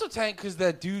 it also tanked because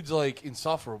that dude's like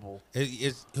insufferable.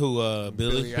 It's who?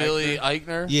 Billy. Billy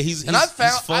Eichner. Yeah, he's and I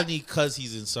found he's funny because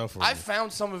he's insufferable. I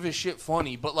found some of his shit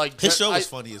funny, but like His show was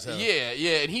funny as hell. Yeah,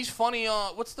 yeah, and he's funny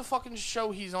on what's the fucking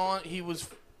show he's on?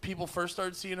 People first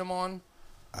started seeing him on.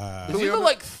 It was he either on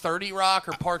like 30 Rock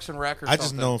or Parks and Rec or I something.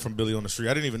 just know him from Billy on the Street.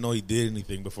 I didn't even know he did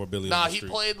anything before Billy Nah, on the he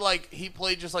Street.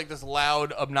 played just like this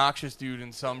loud, obnoxious dude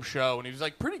in some show, and he was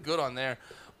like pretty good on there.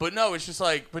 But no, it's just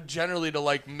like, but generally to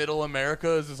like middle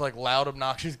America is this like loud,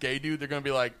 obnoxious gay dude. They're gonna be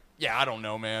like, yeah, I don't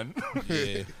know, man.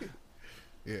 Yeah.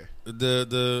 Yeah.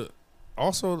 The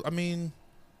also, I mean,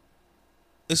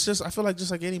 it's just I feel like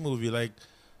just like any movie, like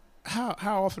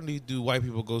how often do white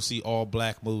people go see all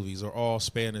black movies or all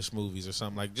Spanish movies or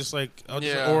something like just like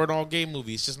Yeah. or an all gay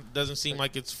movie? It just doesn't seem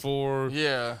like it's for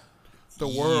yeah, The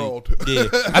world. Yeah,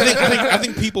 I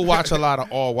think people watch a lot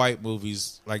of all white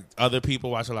movies. Like other people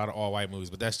watch a lot of all white movies,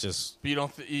 but that's just but you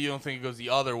don't think it goes the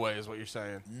other way, is what you're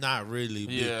saying? not really.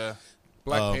 Yeah,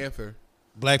 Black Panther.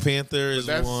 Black Panther is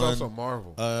That's one. also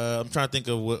Marvel. I'm trying to think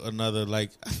of what another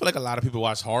like. I feel like a lot of people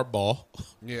watch Hardball.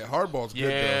 Yeah, Hardball's good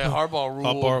yeah. though. Hardball rule.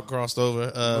 Hardball crossed over.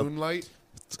 Moonlight.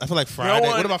 I feel like Friday.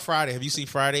 what? What about Friday? Have you seen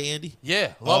Friday, Andy?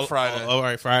 Yeah, love All- Friday. All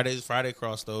right, Friday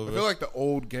crossed over. I feel like the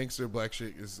old gangster black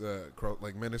shit is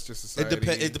like Menace to Society.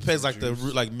 It depends, like the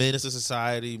Juice. like Menace to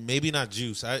Society. Maybe not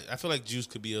Juice. I feel like Juice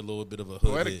could be a little bit of a hood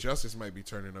Poetic hit. Justice might be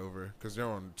turning over because they're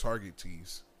on Target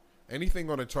tees. Anything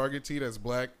on a Target tee that's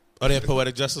black. Oh, they have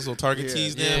Poetic Justice on Target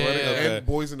tees now. Yeah. Okay. And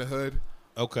Boys in the Hood.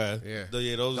 Okay. Yeah.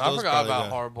 Those. I those forgot probably about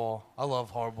got- Hardball. I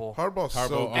love Hardball. Hardball's so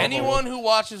Hardball. good. Anyone who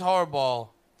watches Hardball,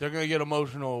 they're gonna get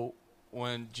emotional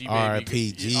when G Baby.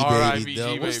 R.I.P. G R.I.P. Baby.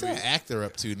 Though. What's Baby. that actor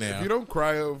up to now? If you don't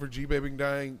cry over G Baby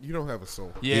dying, you don't have a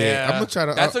soul. Yeah, Yeah, I'm gonna try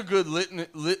to- That's a good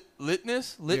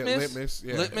litmus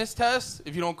yeah. litmus test.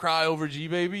 If you don't cry over G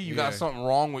Baby, you got Yeah. something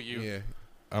wrong with you. Yeah.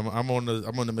 I'm on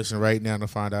the mission right now to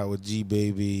find out what G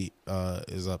Baby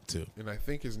is up to. And I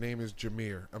think his name is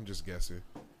Jameer. I'm just guessing.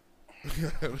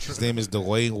 His name is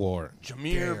Dwayne Ward.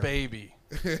 Jameer Damn. Baby.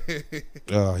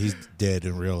 Oh, he's dead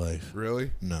in real life.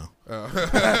 Really? No.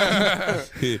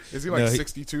 Is he like No,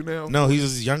 62 now? No,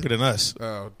 he's younger than us.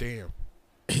 Oh, damn.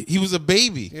 He was a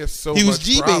baby. He has so he was much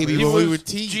G promise. Baby He when we was were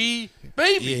teens. G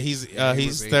Baby. Yeah, he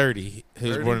he's was 30. He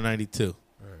was 30? born in 92.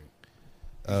 All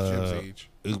right. Jim's age.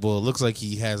 Well, it looks like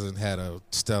he hasn't had a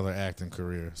stellar acting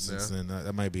career since then.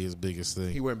 That might be his biggest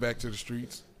thing. He went back to the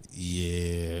streets.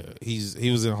 Yeah,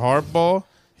 he was in Hardball.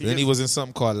 Then he was in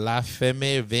something called La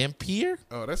Femme Vampire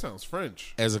Oh, that sounds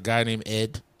French. as a guy named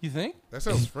Ed. You think? That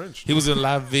sounds French. He was in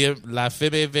La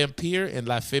Femme Vampire and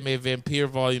La Femme Vampire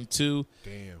Volume 2.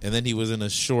 Damn. And then he was in a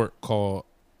short called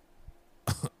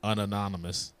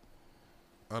Unanonymous.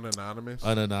 Unanonymous?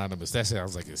 That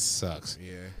sounds like it sucks.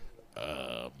 Yeah.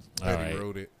 All Betty right.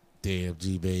 wrote it. Damn,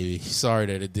 G baby. Sorry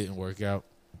that it didn't work out.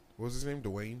 What was his name?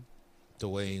 Dwayne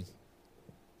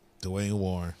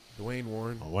Warren. Dwayne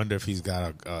Warren. I wonder if he's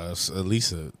got at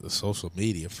least a social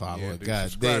media Yeah, follower. dude, God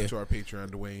subscribe damn. to our Patreon,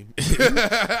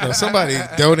 Dwayne. No, somebody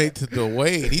donate to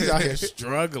Dwayne. He's out here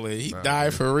struggling. He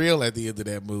died for real at the end of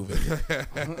that movie.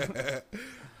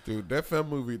 Dude, that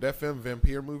femme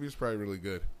vampire movie is probably really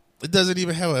good. It doesn't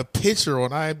even have a picture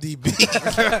on IMDb.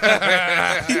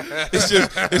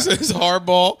 it's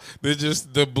hardball. There's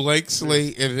just the blank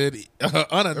slate, and then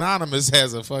Unanonymous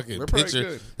has a fucking They're probably picture.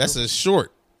 good. That's a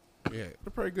short. Yeah,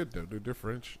 they're probably good though. Dude, they're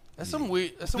French. That's some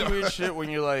weird shit when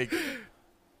you're like,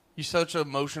 you're such an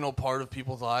emotional part of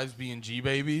people's lives being G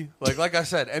Baby. Like I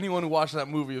said, anyone who watched that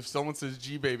movie, if someone says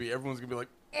G Baby, everyone's gonna be like,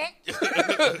 eh.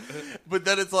 But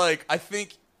then it's like, I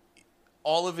think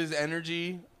all of his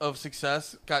energy of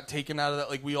success got taken out of that.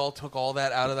 Like we all took all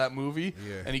that out of that movie,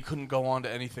 Yeah. and he couldn't go on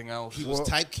to anything else. He was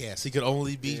typecast. He could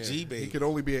only be Yeah, G baby. He could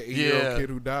only be an 8-year-old Yeah. kid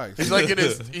who dies. He's like in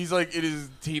his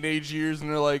teenage years, and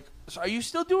they're like, so "Are you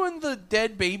still doing the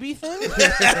dead baby thing?" He's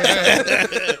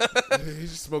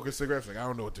just smoking cigarettes. Like I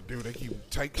don't know what to do. They keep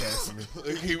typecasting me.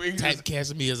 he just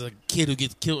Typecasting me as a kid who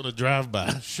gets killed in a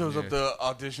drive-by. shows up to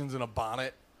auditions in a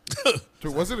bonnet.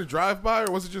 Dude, was it a drive-by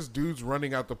or was it just dudes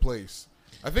running out the place?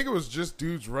 I think it was just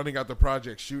dudes running out the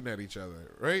project shooting at each other,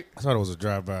 right? I thought it was a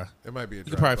drive-by. It might be a You drive-by.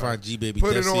 could probably find G baby.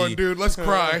 Put it on, dude. Let's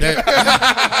cry.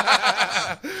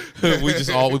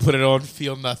 We put it on.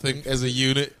 Feel nothing as a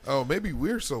unit. Oh, maybe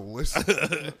we're soulless.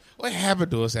 What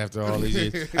happened to us after all these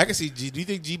years? I can see. Do you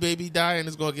think G baby dying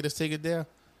is going to get us taken down?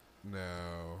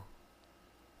 No.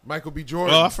 Michael B.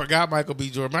 Jordan. Oh, I forgot Michael B.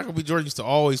 Jordan. Michael B. Jordan used to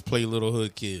always play little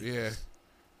hood kid. Yeah.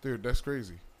 Dude, that's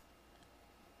crazy.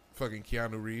 Fucking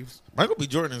Keanu Reeves. Michael B.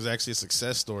 Jordan is actually a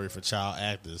success story for child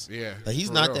actors. Yeah. Like, he's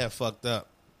for not real. that fucked up.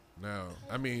 No.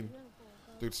 I mean,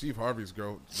 dude, Steve Harvey's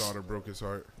daughter broke his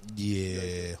heart.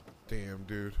 Yeah. Damn,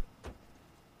 dude.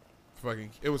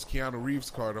 Fucking, it was Keanu Reeves'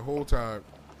 car the whole time.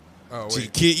 Oh,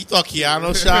 wait. You thought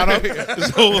Keanu shot him?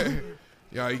 So-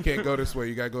 Yeah, you can't go this way.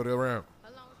 You got to go the around. How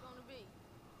long it's gonna be?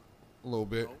 A little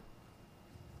bit.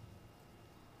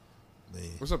 Man.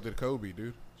 What's up to Kobe,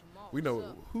 dude? We know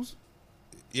who's.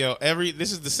 Yo,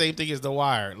 this is the same thing as The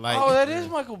Wire. Like, Oh, that is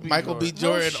Michael B. Michael B. No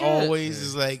Jordan shit. always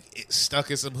is like stuck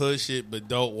in some hood shit, but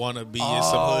don't want to be in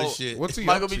some hood shit. What's he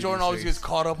Michael up B. to Jordan these always days? gets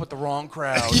caught up with the wrong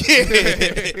crowd.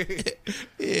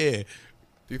 Yeah. Do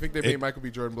you think they made Michael B.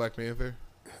 Jordan Black Panther?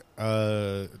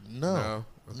 No. No?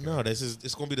 Okay. No,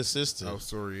 it's gonna be the sister. Oh,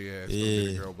 sorry, yeah. It's gonna be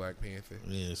the Yeah. girl Black Panther.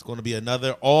 Yeah, it's gonna be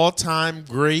another all-time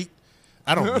great.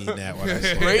 I don't mean that when I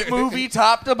say. Great movie,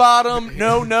 top to bottom,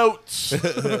 no notes.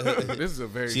 This is a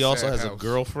very. She also sad has a house.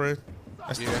 girlfriend.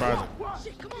 That's the Yeah.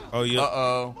 project. Oh yeah.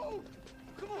 Uh-oh.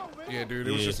 Yeah, dude,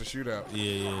 it was Yeah. just a shootout.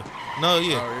 Yeah. No,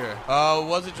 yeah. Oh yeah.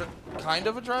 Was it kind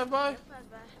of a drive-by?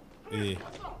 Yeah.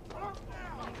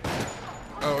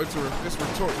 Oh, it's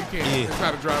retort. You can't. Yeah. It's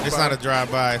not a drive. It's not a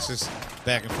drive-by. It's just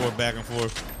back and forth, back and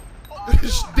forth.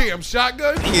 Damn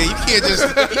shotgun. Yeah, you can't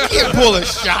pull a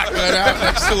shotgun out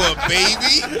next to a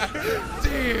baby.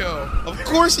 Damn. Of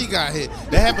course he got hit.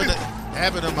 That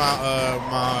happened to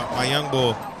my young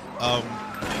boy.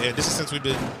 Yeah, this is since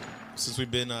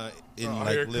we've been in Oh, like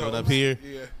here it living comes. up here.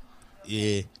 Yeah.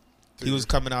 Yeah. He was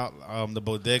coming out the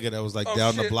bodega that was like Oh,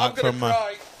 down the block from my.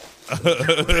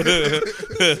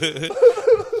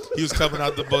 He was coming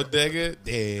out the bodega.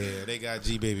 Yeah, they got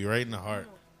G baby right in the heart.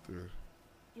 Dude.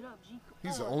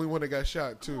 He's the only one that got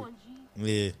shot too.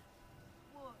 Yeah.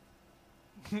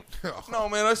 No,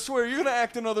 man, I swear, you're going to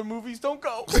act in other movies. Don't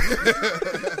go.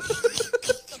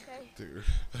 Dude.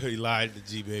 He lied to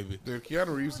G baby. Dude,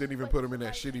 Keanu Reeves didn't even put him in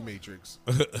that shitty Matrix.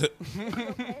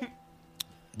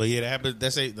 But yeah, that happened.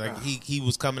 That's it. Like he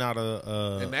was coming out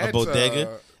of And a that's,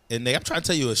 bodega, and I'm trying to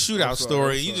tell you a shootout I'm sorry,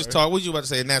 story. I'm You just sorry. talk. What you about to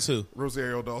say? And that's who?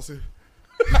 Rosario Dawson.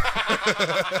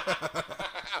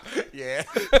 Yeah.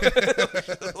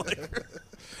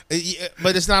 Yeah,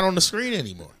 but it's not on the screen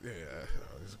anymore. Yeah.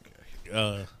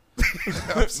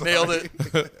 Nailed it.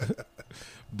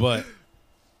 But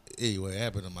anyway, it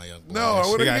happened to my young boy. No, I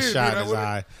He would've got hit, shot dude. I in his would've-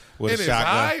 eye with In a his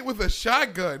shotgun. eye with a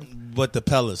shotgun. But the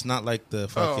pellets, not like the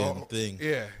fucking Oh, thing.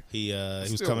 yeah. He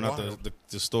was Still coming out wild.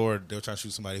 the store. They were trying to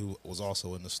shoot somebody who was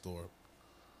also in the store.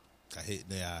 Got hit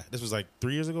in the eye. This was like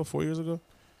 4 years ago,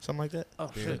 something like that. Oh,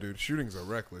 Damn, shit. dude, shootings are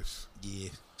reckless. Yeah,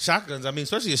 shotguns. I mean,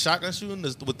 especially a shotgun shooting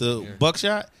with the Yeah.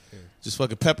 buckshot. Yeah. Just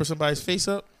fucking pepper somebody's face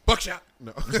up. Buckshot.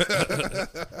 No.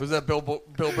 Was that Bill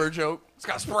Burr joke? It's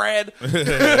got spread.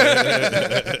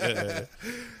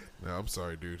 No, I'm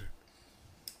sorry, dude.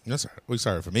 That's all right. We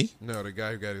sorry for me. No, the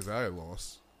guy who got his eye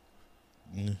lost.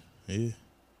 Yeah.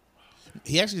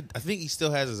 He actually, I think he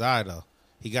still has his eye though.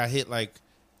 He got hit like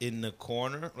in the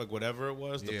corner, like whatever it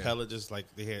was. The Yeah. pellet just like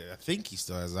they had. I think he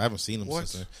still has it. I haven't seen him What?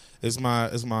 since then.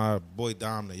 It's my boy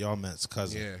Dom that y'all met's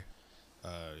cousin.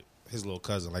 Yeah. His little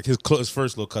cousin, like his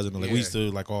first little cousin. Like we Yeah. used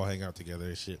to like all hang out together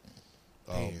and shit.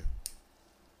 Damn.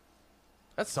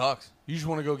 That sucks. You just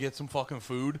want to go get some fucking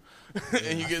food,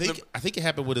 and you get I think it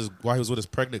happened with while he was with his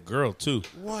pregnant girl too.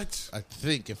 What? I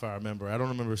think if I remember, I don't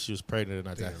remember if she was pregnant or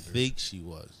not. Damn, I dude. think she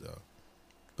was though.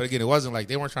 But again, it wasn't like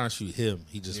they weren't trying to shoot him.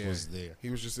 He just Yeah. was there, He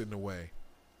was just in the way.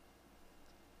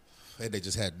 and they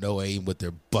just had no aim with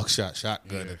their buckshot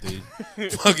shotgun Yeah. at the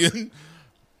fucking.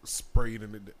 Sprayed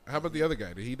in the. How about the other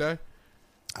guy? Did he die?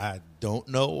 I don't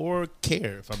know or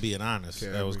care if I'm being honest.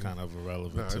 Okay, that was I mean, kind of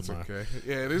irrelevant No, to it's my. okay.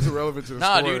 Yeah, it is irrelevant to the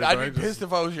Nah, story. dude, but I'd I be just- pissed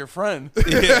if I was your friend.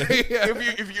 Yeah.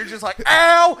 if you're just like,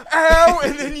 ow, ow,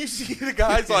 and then you see the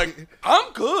guy's like,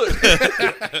 I'm good.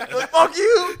 Like, fuck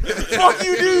you, dude,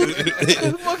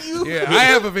 fuck you. Yeah, I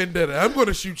have a vendetta. I'm going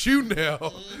to shoot you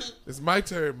now. It's my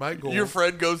turn. My goal. Your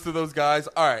friend goes to those guys.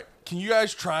 All right, can you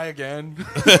guys try again?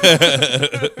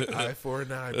 Eye for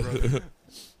an eye, brother.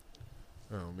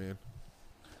 Oh man,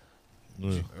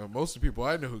 Yeah. most of the people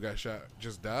I know who got shot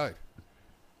just died.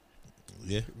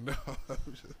 Yeah. No,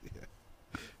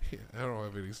 yeah, I don't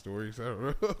have any stories. I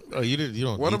don't know. Oh, you didn't. You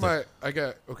don't. One need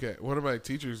of one of my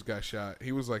teachers got shot.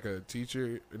 He was like a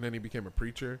teacher, and then he became a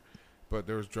preacher. But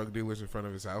there was drug dealers in front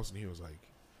of his house, and he was like,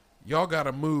 "Y'all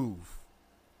gotta move,"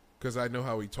 because I know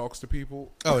how he talks to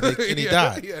people. Oh, and he Yeah,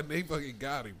 died. Yeah, and they fucking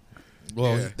got him.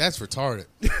 Well, Yeah. that's retarded.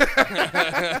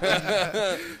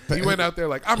 He went out there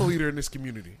like, "I'm a leader in this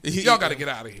community. Y'all got to get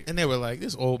out of here." And they were like,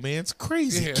 "This old man's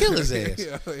crazy. Yeah. Kill his ass."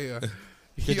 Yeah.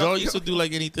 Did y'all used to do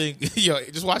like anything? Yo,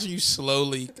 just watching you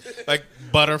slowly like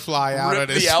butterfly out Rip of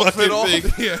this the outfit fucking off.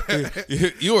 thing. Yeah.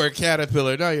 You were a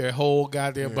caterpillar. Now you're a whole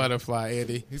goddamn butterfly,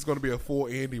 Andy. He's going to be a full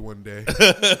Andy one day.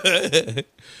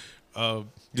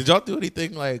 Did y'all do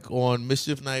anything like on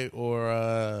Mischief Night or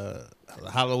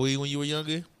Halloween when you were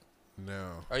younger?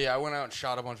 No. Oh yeah, I went out and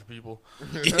shot a bunch of people.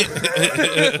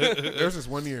 There was this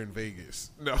one year in Vegas.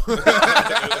 No.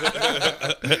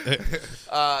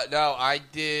 No, I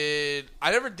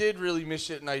never did really miss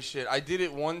shit, nice shit. I did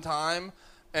it one time,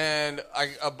 and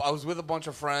I was with a bunch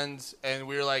of friends, and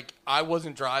we were like, I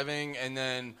wasn't driving, and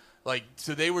then like,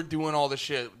 so they were doing all the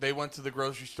shit. They went to the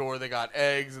grocery store, they got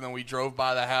eggs, and then we drove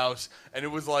by the house, and it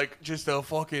was like just a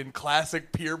fucking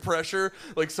classic peer pressure.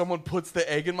 Like someone puts the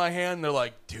egg in my hand, and they're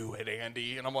like, "Do it,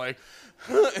 Andy," and I'm like,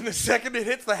 huh. And the second it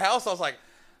hits the house, I was like,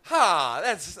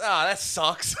 that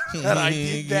sucks that I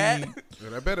did that.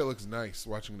 And I bet it looks nice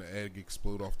watching the egg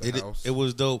explode off the house. It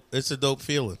was dope. It's a dope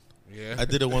feeling. Yeah. I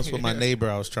did it once with my Yeah. neighbor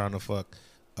I was trying to fuck.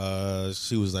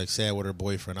 She was like sad with her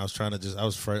boyfriend. I was trying to I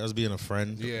was being a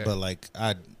friend. Yeah. But like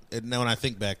and now when I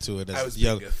think back to it, as I was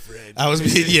young, being a friend. I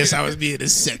was being a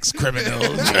sex criminal.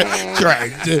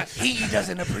 Trying to He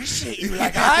doesn't appreciate you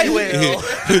like I will.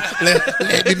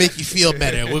 let me make you feel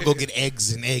better. We'll go get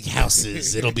eggs in egg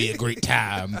houses. It'll be a great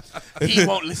time. He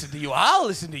won't listen to you. I'll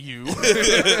listen to you.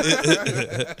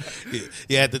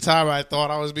 Yeah, at the time I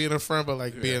thought I was being a friend, but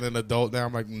like being an adult now,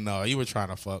 I'm like, no, you were trying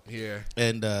to fuck. Yeah.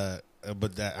 And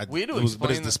but that We had to but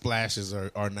explain the splashes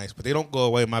are nice, but they don't go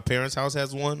away. My parents' house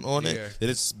has one on it. Yeah. And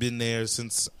it's been there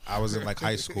since I was in like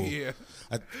high school. Yeah.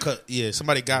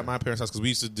 Somebody got my parents' house because we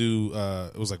used to do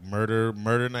it was like murder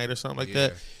night or something like Yeah.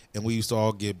 that, and we used to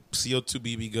all get CO2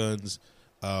 BB guns,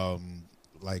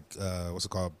 what's it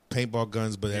called, paintball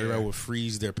guns, but everybody would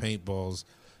freeze their paintballs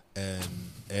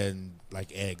and like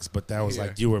eggs. But that was Yeah.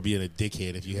 like you were being a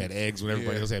dickhead if you had eggs when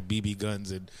everybody Yeah. else had BB guns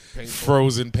and Paintball.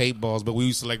 frozen paintballs. But we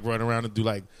used to like run around and do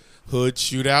like hood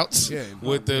shootouts Yeah.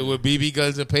 with BB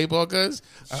guns and paintball guns.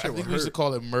 I Shit think would we used to hurt.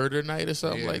 call it murder night or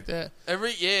something Yeah. like that.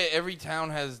 Every town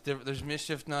has different. There's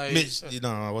mischief night,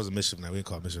 No, it wasn't Mischief Night. We didn't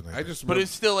call it Mischief Night. I just but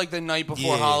it's still like the night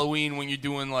before Yeah. Halloween when you're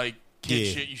doing like kid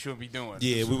Yeah. shit you shouldn't be doing.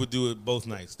 Yeah, we would do it both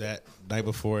nights. That night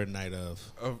before and night of.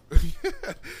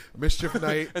 mischief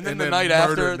night, And then the night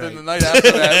murder after, then the night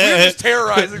after that, we were just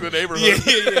terrorizing the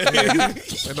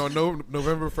neighborhood. And on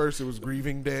November 1st, it was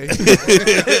grieving day.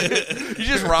 You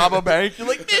just rob a bank. You're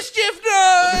like, mischief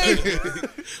night.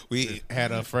 We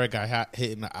had a friend got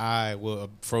hit in the eye with a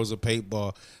frozen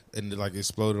paintball and it like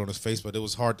exploded on his face, but it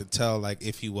was hard to tell like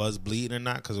if he was bleeding or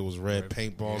not because it was red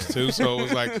paintballs too. So it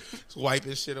was like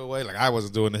wiping shit away. Like I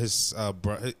wasn't doing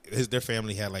it. Their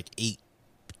family had like 8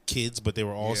 kids, but they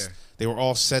were all Yeah. they were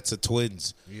all sets of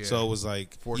twins. Yeah. So it was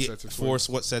like Four sets of four twins.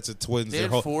 what sets of twins. They Their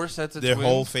had whole, 4 sets of their twins.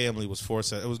 whole family was 4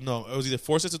 sets. It was either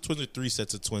 4 sets of twins or 3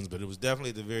 sets of twins, but it was definitely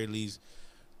at the very least.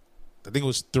 I think it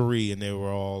was 3, and they were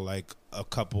all like a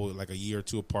couple, like a year or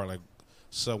 2 apart. Like,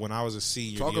 so when I was a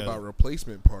senior, Talk the about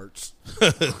replacement parts.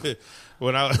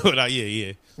 when I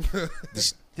yeah.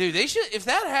 Dude, they should. If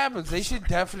that happens, they should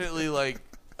definitely like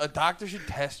a doctor should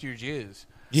test your jizz.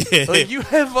 Yeah. Like you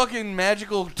have fucking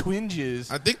magical twin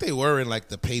jizz. I think they were in like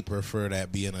the paper for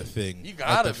that being a thing. You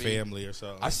gotta like the be. family or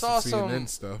something. I saw CNN some.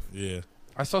 stuff. yeah.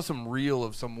 I saw some reel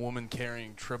of some woman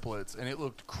carrying triplets, and it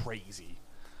looked crazy.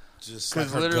 Just like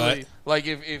Because her literally, gut. like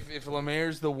if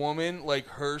Lemaire's the woman, like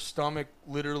her stomach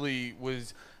literally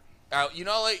was out. You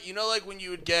know, like when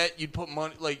you'd put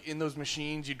money like in those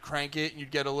machines, you'd crank it, and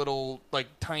you'd get a little like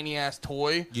tiny ass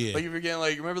toy. Yeah. Like if you're getting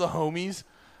like remember the homies,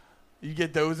 you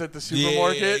get those at the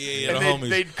supermarket. Yeah, and the they'd, homies.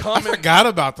 they'd I come and forgot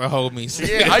about the homies.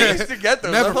 yeah, I used to get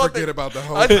those. Never I thought forget they- about the I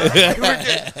whole.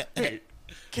 hey,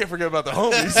 can't forget about the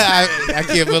homies. I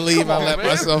can't believe Come I on, let man.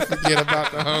 myself forget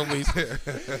about the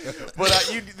homies.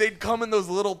 But they'd come in those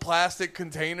little plastic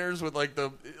containers with like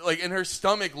and her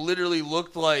stomach literally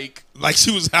looked like. Like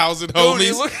she was housing Dude,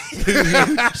 homies. it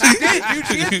looked- she did, dude.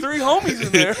 She had 3 homies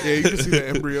in there. Yeah, you can see the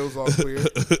embryos all clear.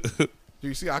 Do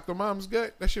you see Octomom's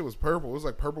gut? That shit was purple. It was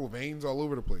like purple veins all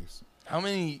over the place. How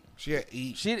many? She had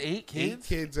 8. She had 8 kids.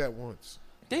 8 kids at once.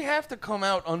 They have to come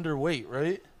out underweight,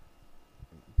 right?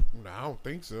 No, I don't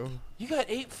think so. You got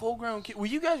 8 full-grown kids. Were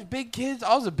you guys big kids?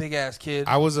 I was a big ass kid.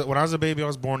 when I was a baby, I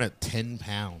was born at 10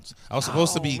 pounds. I was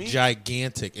supposed to be me-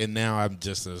 gigantic, and now I'm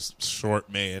just a short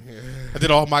man. I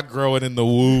did all my growing in the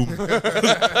womb.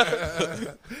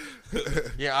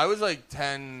 Yeah, I was like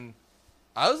 10.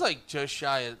 I was like just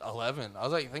shy of 11. I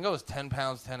think I was 10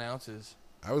 pounds 10 ounces.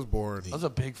 I was born. I was a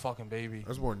big fucking baby. I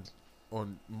was born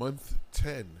on month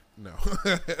 10. No,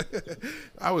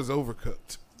 I was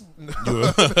overcooked.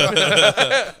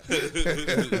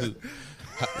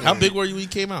 How big were you when you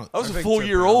came out? I was I a think full 10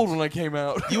 year old pounds. when I came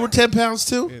out. You were 10 pounds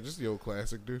too? Yeah, just the old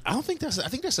classic, dude. I think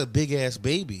that's a big ass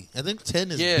baby. I think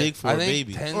 10 is Yeah, big for I a think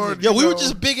baby. 10's Or- a- Yo, we were know-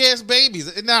 just big ass babies,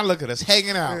 and now look at us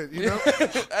hanging out. Yeah, you know,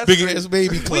 That's Big great. ass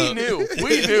baby We club. knew.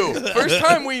 First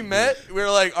time we met, we were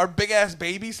like, our big ass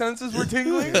baby senses were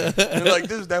tingling. And like,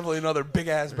 this is definitely another big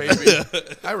ass baby.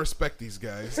 I respect these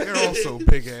guys. They're also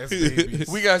big ass babies.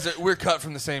 We're cut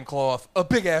from the same cloth. A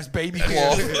big ass baby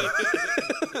cloth.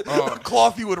 A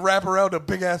cloth you would wrap around a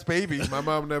big ass baby. My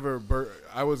mom never.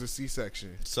 I was a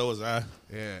C-section. So was I.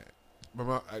 Yeah, my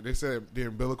mom. They said the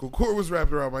umbilical cord was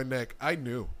wrapped around my neck. I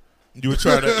knew. You were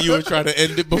trying to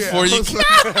end it before Yeah, I you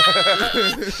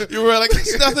was you were like,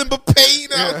 it's nothing but pain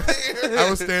out there. I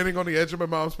was standing on the edge of my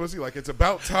mom's pussy like it's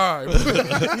about time. That's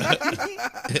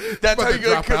About how to you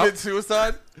go drop commit out.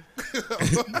 suicide?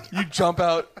 You jump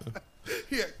out.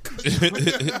 Yeah.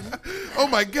 Oh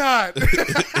my god.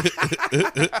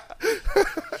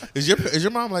 Is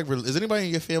your mom like? Is anybody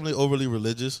in your family overly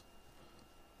religious?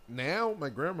 Now my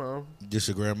grandma. Just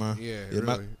your grandma? Yeah,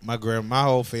 My really. my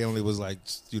whole family was like,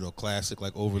 classic,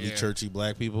 like overly Yeah. churchy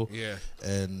black people. Yeah.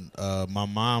 And my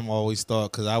mom always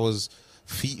thought, because I was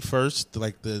feet first,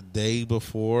 like the day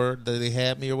before that they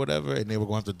had me or whatever, and they were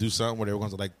going to do something where they were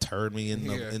going to like turn me in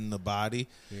Yeah. the body.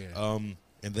 Yeah.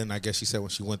 And then I guess she said when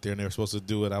she went there and they were supposed to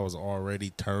do it, I was already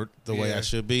turned the way I Yeah.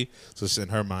 should be. So in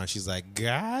her mind, she's like,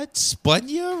 God spun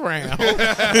you around.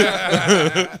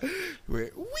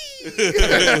 Wait, wee.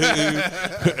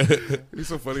 It's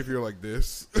so funny if you're like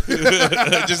this.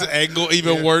 Just angle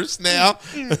even worse now.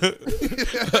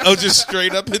 Oh, just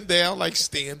straight up and down, like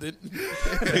standing.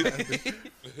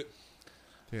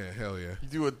 Yeah, hell yeah.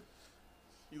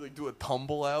 You do a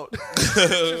tumble out. Just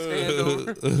hand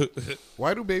over.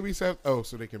 Why do babies have? Oh,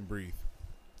 so they can breathe.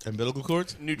 Umbilical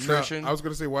cords? Nutrition. No, I was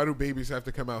gonna say, why do babies have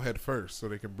to come out head first so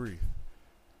they can breathe?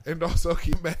 And also,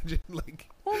 can you imagine like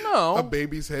well, a no.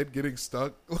 baby's head getting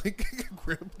stuck, like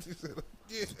gripped?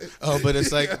 Yeah. Oh, but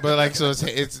it's like, so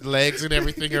its legs and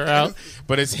everything are out,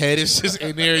 but its head is just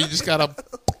in there. You just gotta.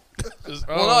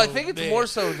 Well, no, I think it's more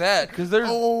so that because they're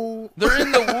Oh,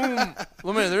 in the womb.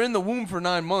 Well, man, they're in the womb for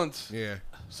 9 months. yeah.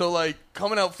 So like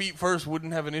coming out feet first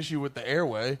wouldn't have an issue with the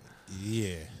airway.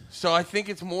 Yeah. So I think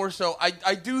it's more so.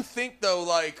 I do think though,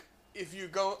 like if you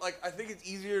go, like I think it's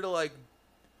easier to like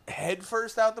head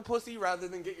first out the pussy rather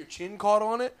than get your chin caught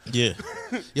on it. Yeah.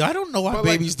 Yeah, I don't know why But,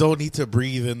 like- babies don't need to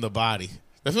breathe in the body.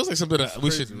 That feels like something that we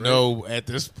crazy, should right? know at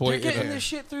this You're point. getting this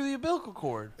shit through the umbilical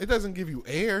cord. It doesn't give you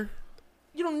air.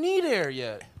 You don't need air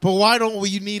yet. But why don't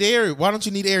you need air? Why don't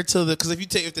you need air till because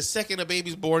if the second a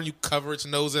baby's born, you cover its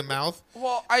nose and mouth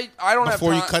Well, I don't have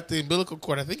before time. you cut the umbilical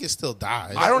cord. I think it still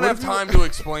dies. I don't What have if you- time to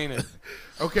explain it.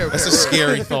 Okay, That's a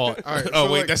scary thought. All right, oh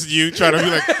so wait, like- that's you trying to be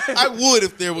like, I would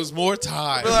if there was more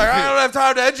time. Be like, I don't have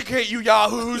time to educate you,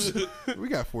 yahoos. We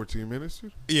got 14 minutes,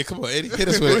 dude. Yeah, come on, Eddie, hit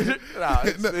us with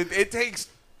it. It takes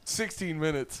 16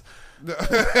 minutes.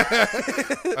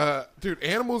 Dude,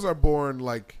 animals are born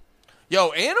like.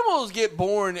 Yo, animals get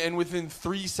born, and within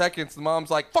 3 seconds, the mom's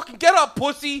like, "Fucking get up,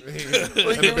 pussy!" and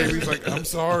the baby's like, I'm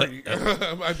sorry,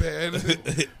 my bad.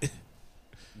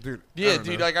 Dude, I Yeah, don't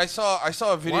dude. know. Like I saw a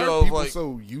Why video are of people like.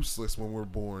 so useless when we're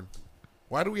born?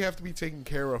 Why do we have to be taken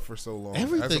care of for so long? As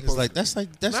Everything is opposed like to-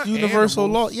 that's Not universal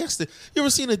law. animals. Yes, you ever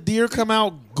seen a deer come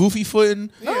out goofy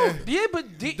footing? Yeah. Yeah, but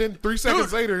Then 3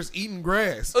 seconds later, it's eating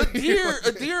grass. a deer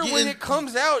when Yeah. it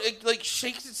comes out, it like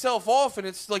shakes itself off, and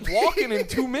it's like walking in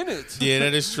 2 minutes. Yeah,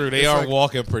 that is true. They It's are like-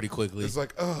 walking pretty quickly. It's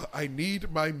like, I need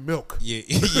my milk. Yeah,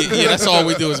 yeah, that's all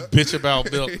we do is bitch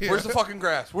about milk. Where's the fucking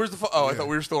grass? Where's the? I thought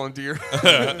we were still on deer.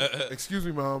 Excuse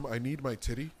me, Mom, I need my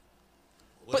titty.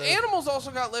 But animals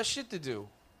also got less shit to do.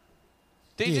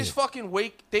 They Yeah. just fucking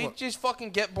wake. They just fucking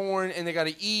get born, and they got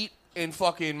to eat and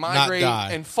fucking migrate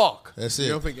die. and fuck. That's You it.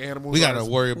 don't think animals? We are got to as-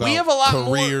 worry about We have a lot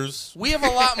careers. more. We have a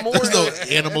lot more. There's no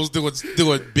animals doing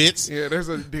bits. Yeah, there's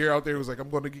a deer out there who's like, I'm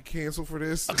going to get canceled for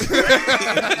this.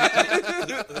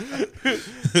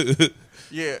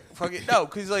 Yeah, fucking no,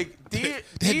 because like deer.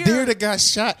 That deer that got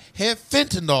shot had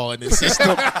fentanyl in his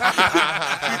system.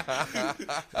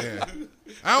 Yeah.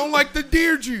 I don't like the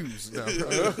deer Jews. No,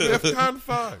 DEFCON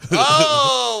 5.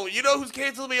 Oh, you know who's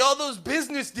canceling me? All those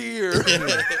business deer.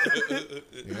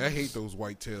 Yeah, I hate those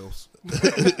white tails.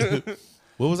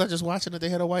 What was I just watching that they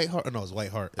had a white heart? Oh, no, it was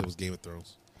White Heart. It was Game of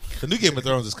Thrones. The new Game of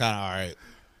Thrones is kind of all right.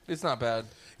 It's not bad.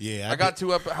 Yeah, I got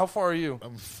 2 up. How far are you?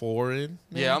 I'm 4 in.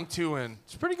 Yeah, I'm 2 in.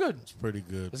 It's pretty good. It's pretty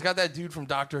good. It's got that dude from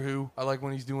Doctor Who. I like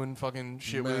when he's doing fucking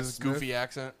shit with Matt his Smith? goofy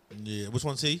accent. Yeah, which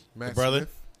one's he? Matt the brother.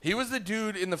 Smith? He was the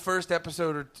dude in the first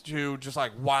episode or 2, just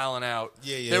like wilding out.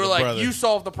 Yeah, They were the like, brother. "You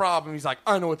solved the problem." He's like,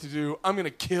 "I know what to do. I'm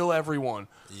gonna kill everyone."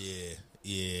 Yeah,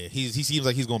 yeah. He seems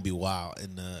like he's gonna be wild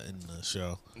in the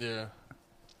show. Yeah.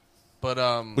 But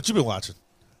What you been watching?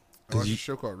 I watched a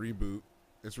show called Reboot.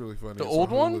 It's really funny. The It's old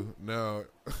on one? Hulu. No,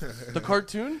 the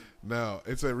cartoon. no.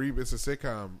 It's a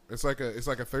sitcom. It's like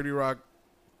a 30 Rock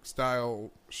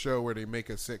style show where they make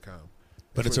a sitcom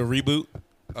But it's a reboot.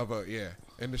 of a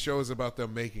and the show is about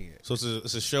them making it. So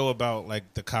it's a show about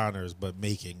like the Connors, but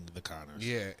making the Connors.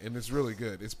 Yeah, and it's really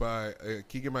good. It's by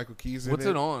Keegan Michael Key's in What's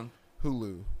it on?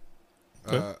 Hulu.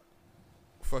 Okay.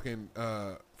 Fucking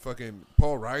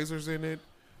Paul Reiser's in it.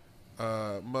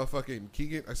 Motherfucking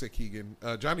Keegan. I said Keegan.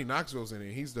 Johnny Knoxville's in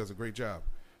it. He does a great job.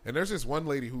 And there's this one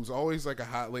lady who's always like a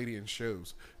hot lady in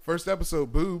shows. First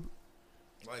episode, boob.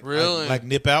 Really? Like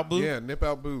Nip Out Boo? Yeah, nip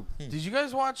out boob. Did you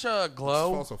guys watch It's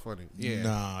Glow? also funny. Yeah.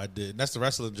 Nah, I didn't. That's the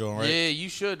wrestling joint, right? Yeah, you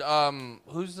should.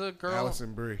 Who's the girl?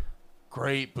 Allison Brie.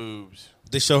 Great boobs.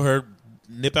 They show her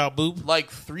Nip Out Boob. Like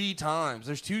 3 times.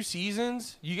 There's 2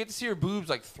 seasons. You get to see her boobs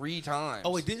like 3 times.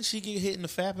 Oh wait, didn't she get hit in the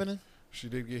fappening? She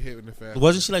did get hit in the fat.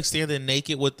 Wasn't she like standing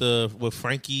naked with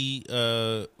Frankie,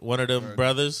 one of them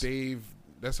brothers? Dave,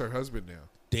 that's her husband now.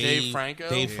 Dave Franco?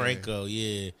 Dave Yeah. Franco,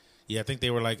 yeah. Yeah, I think they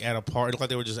were like at a party. It looked like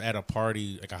they were just at a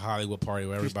party, like a Hollywood party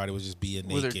where everybody was just being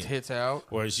with her naked. tits out.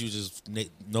 Where she was just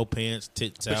no pants,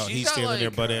 tits But out. she's He's got, standing there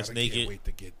like- butt ass God, I can't naked. wait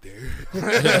to get there.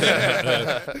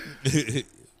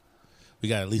 We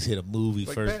got to at least hit a movie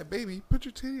Like, first. "Bad baby, put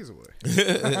your titties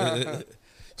away.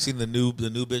 Seen the new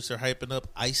bitch they're hyping up,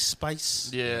 Ice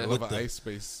Spice. Yeah. Love With a the- ice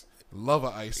space. Love a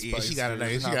ice Yeah, spice. she got a dude.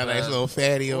 nice, not bad. little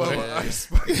fatty on Love her. a ice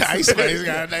spice. Ice Spice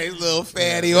got a nice little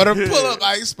fatty on her. Pull up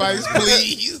Ice Spice,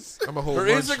 please. I'm a whole Her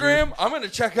bunch, Instagram, I'm gonna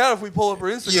check out if we pull up her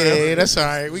Instagram. Yeah, that's all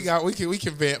right. We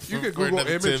can vent. dude. You for can Google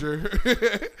another tip.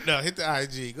 Imager. No, hit the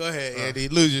IG. Go ahead, Andy.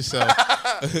 Lose yourself.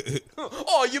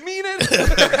 Oh, you mean it?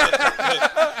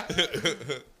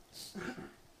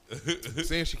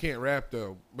 Saying she can't rap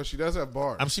though, but she does have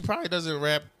bars. She probably doesn't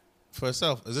rap for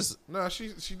herself. Is this No, she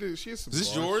did. She has some. is this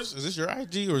bars. yours? Is this your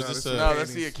IG or is No, this this a? is No,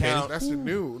 that's the Annie's. account. That's the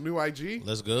new IG.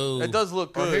 Let's go. It does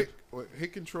look Or good.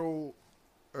 hit control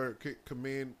or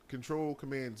command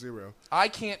 0. I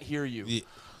can't hear you. Yeah.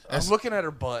 I'm looking at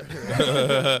her butt.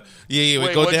 Yeah. Wait,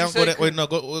 Wait, go what'd you down. say? Go down. Wait, no.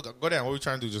 Go down. What are we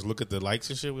trying to do? Just look at the likes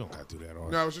and shit. We don't got to do that.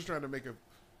 No, I was just trying to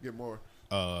get more.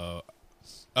 Trying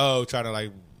to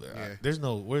like. Yeah. There's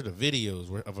no. Where's the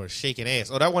videos of her shaking ass?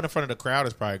 Oh, that one in front of the crowd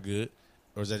is probably good.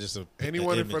 Or is that just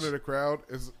Anyone in front of the crowd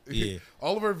is Yeah.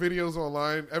 all of her videos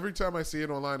online. Every time I see it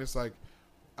online, it's like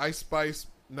Ice Spice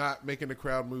not making the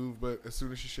crowd move, but as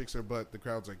soon as she shakes her butt, the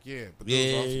crowd's like, yeah. But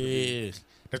those also could be- Yeah.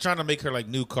 They're trying to make her like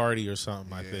new Cardi or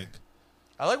something, I Yeah. think.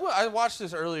 I watched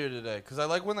this earlier today because I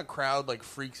like when the crowd like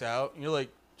freaks out and you're like,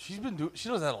 she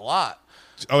does that a lot.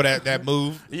 Oh, that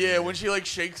move. Yeah, when she like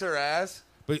shakes her ass,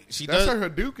 But she That's does. her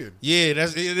Hadouken. Yeah, it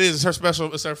is her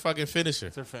special. It's her fucking finisher.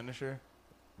 it's her finisher.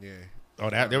 Yeah. Oh,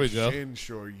 there we go. Shin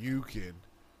sure you can.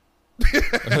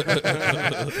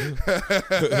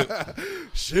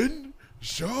 Shin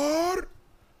sure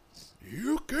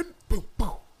you can. Boom,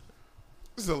 boom.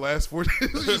 This is the last 40.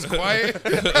 It's just quiet.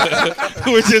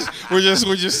 we're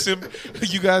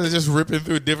just you guys are just ripping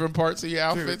through different parts of your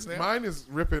outfits Dude, now. mine is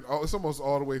ripping. It's almost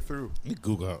all the way through. Let me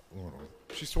Google. Hold on.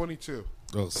 She's 22.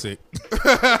 Oh, sick.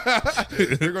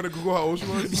 You're gonna Google how old she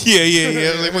was?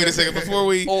 Yeah. Like, wait a second. Before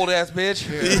we Old ass bitch.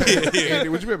 Andy,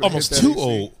 would you be able to almost hit that too AC?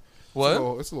 old.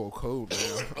 What? It's a little cold,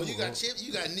 man. Oh, you got chip?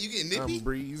 You getting I'm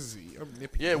breezy. I'm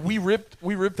nippy. Yeah, we ripped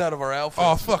out of our outfits.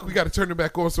 Oh fuck, we got to turn it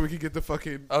back on so we can get the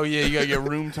fucking. Oh yeah, you gotta get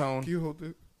room tone. Can you hold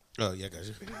it? Oh yeah, I got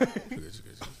you. I got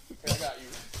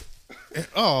you.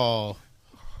 Oh,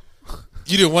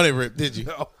 you didn't want it ripped, did you?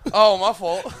 No. Oh, my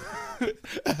fault.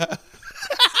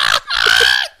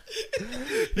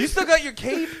 You still got your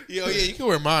cape? Yeah, you can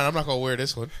wear mine. I'm not gonna wear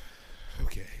this one.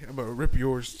 Okay, I'm gonna rip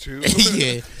yours too.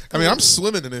 Yeah, I mean I'm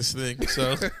swimming in this thing,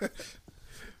 so.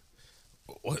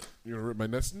 What? You gonna rip my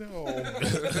nuts? No.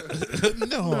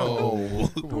 No.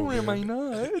 Don't wear my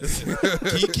nuts.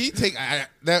 Can you take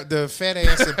the fat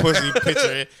ass and pussy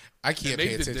picture? I can't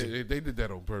pay attention. They did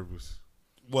that on purpose.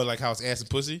 What, like how it's ass and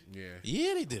pussy? Yeah.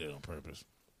 Yeah, they did it on purpose.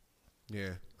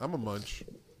 Yeah, I'm a munch.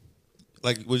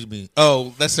 Like, what do you mean?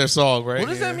 Oh, that's their song, right? What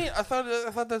does Yeah. that mean? I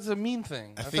thought that's a mean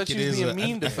thing. I think thought it she was is. being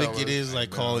mean to I think fellas. it is like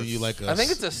calling you like a. I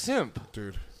think it's a simp.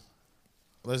 Dude.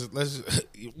 Let's.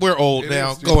 We're old It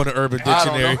now. is, dude. Go in the Urban I don't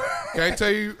Dictionary. know. Can I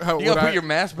tell you how? You gotta put your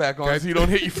mask back on so you don't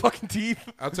hit your fucking teeth.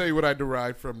 I'll tell you what I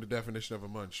derived from the definition of a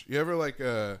munch. You ever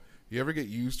you ever get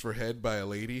used for head by a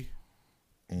lady?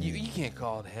 You can't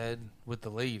call it head with the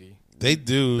lady. They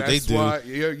do. That's They do. why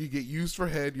you get used for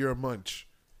head. You're a munch.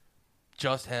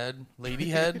 Just head, lady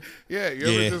head. Yeah, you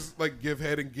Yeah. ever just like give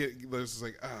head and get just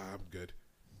like I'm good.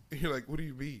 And you're like, what do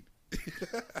you mean?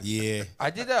 Yeah. I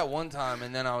did that one time,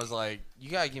 and then I was like, "You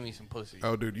gotta give me some pussy."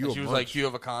 Oh, dude, you And a she was munch. like, "Do you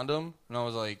have a condom?" And I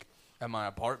was like, "At my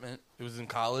apartment." It was in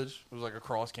college. It was like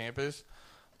across campus.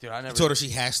 Dude, I never I told her she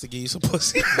has to give you some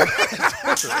pussy.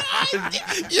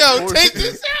 Yo, take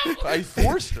this out. I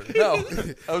forced her. No,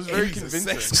 I was very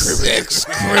convincing. Sex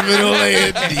criminal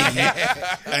Andy.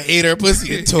 I ate her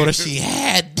pussy and told her she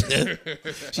had to.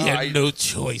 She had I- no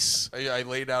choice. I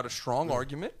laid out a strong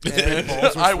argument, and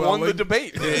I won the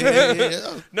debate.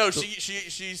 Yeah. No, she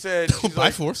said she's By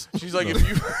like, force. she's like, if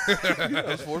you, I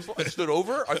was forceful. I stood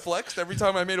over. I flexed every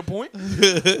time I made a point.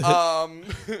 That's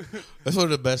one of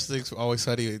the best things. Always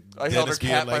Sunny. I held her Dennis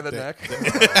being cat by like the that. neck.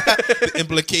 The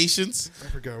implications. I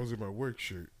forgot I was in my work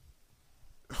shirt.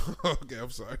 Okay,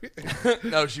 I'm sorry.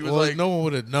 No, she was Well, like, no one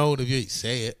would have known if you didn't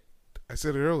say it. I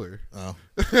said it earlier. Oh,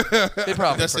 they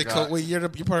probably that's the forgot. wait. You're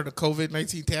part of the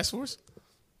COVID-19 task force.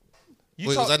 You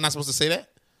Wait, saw- was I not supposed to say that?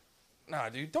 Nah,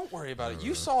 dude, don't worry about it.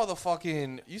 You saw the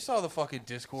fucking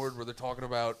Discord where they're talking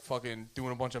about fucking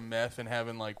doing a bunch of meth and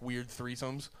having like weird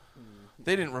threesomes.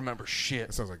 They didn't remember shit.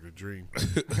 That sounds like a dream.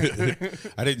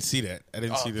 I didn't see that. I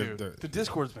didn't Oh, see dude, the the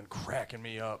Discord's been cracking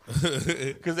me up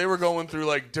because they were going through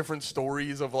like different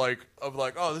stories of like,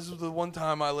 oh, this is the one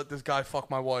time I let this guy fuck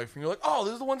my wife, and you're like, oh,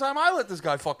 this is the one time I let this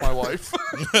guy fuck my wife.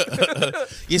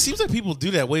 Yeah, it seems like people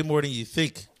do that way more than you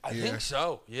think. I think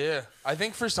so. Yeah, I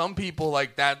think for some people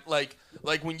like that, like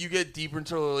when you get deeper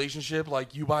into a relationship,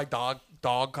 like you buy dog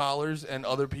collars, and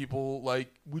other people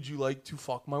like, would you like to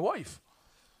fuck my wife?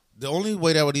 The only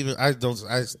way that would even I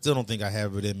still don't think I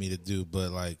have it in me to do,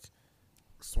 but like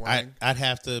Swine. I'd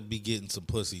have to be getting some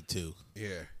pussy too. Yeah.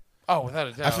 Oh, without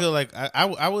a doubt. I feel like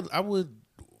I would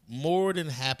more than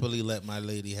happily let my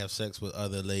lady have sex with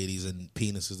other ladies and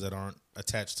penises that aren't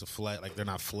attached to flesh, like they're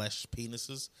not flesh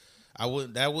penises.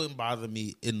 That wouldn't bother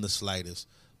me in the slightest.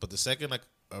 But the second like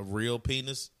a real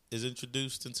penis is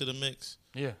introduced into the mix,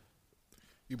 yeah.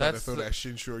 You about to That's throw the- that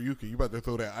Shin Shoryuken. You about to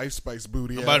throw that Ice Spice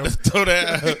booty I'm at about him. to throw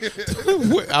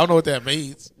that. I don't know what that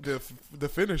means. The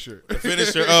finisher.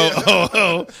 Finisher.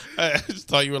 Oh! I just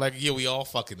thought you were like, yeah, we all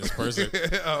fucking this person.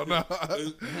 Oh,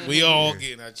 no. We all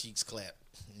getting our cheeks clapped.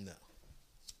 No.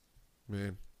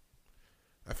 Man.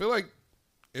 I feel like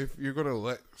if you're going to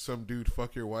let some dude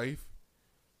fuck your wife,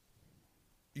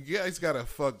 you guys gotta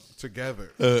fuck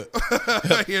together.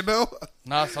 You know,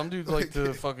 Nah, some dudes like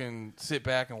to fucking sit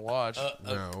back and watch.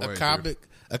 No A way, comic.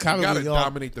 A you comic gotta we all.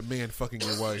 dominate the man fucking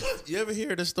your wife. You ever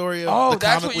hear the story of Oh, the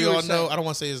that's comic what we you were all know? saying. I don't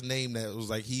want to say his name. That was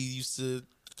like he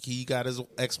got his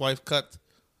ex-wife cut.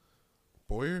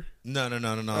 Boyer? No. I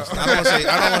don't want to say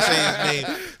his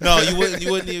name. No, you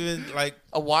wouldn't even like.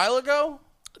 A while ago?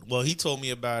 Well, he told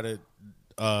me about it.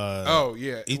 Oh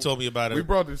yeah, He told me about it. we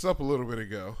brought this up a little bit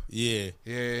ago. Yeah.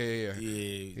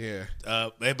 Yeah.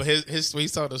 But his when he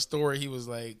saw the story, he was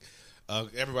like,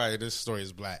 everybody in this story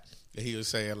is black. And he was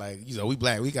saying like, we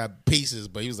black, we got pieces,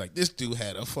 but he was like, this dude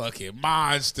had a fucking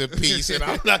monster piece, and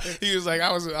I'm not. He was like,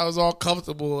 I was all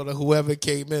comfortable with whoever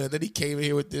came in, and then he came in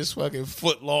here with this fucking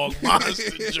foot long monster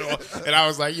jaw, and I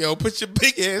was like, yo, put your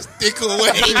big ass dick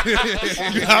away.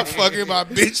 You're not fucking my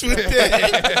bitch with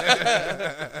that.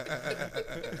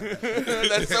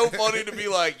 That's so funny to be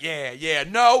like, yeah,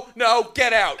 no,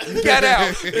 get out.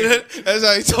 That's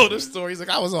how he told the story. He's like,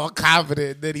 I was all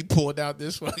confident, and then he pulled out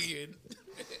this fucking.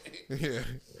 Yeah.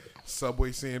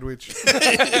 Subway sandwich.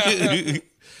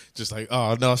 Just like,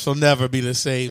 oh no, she'll never be the same.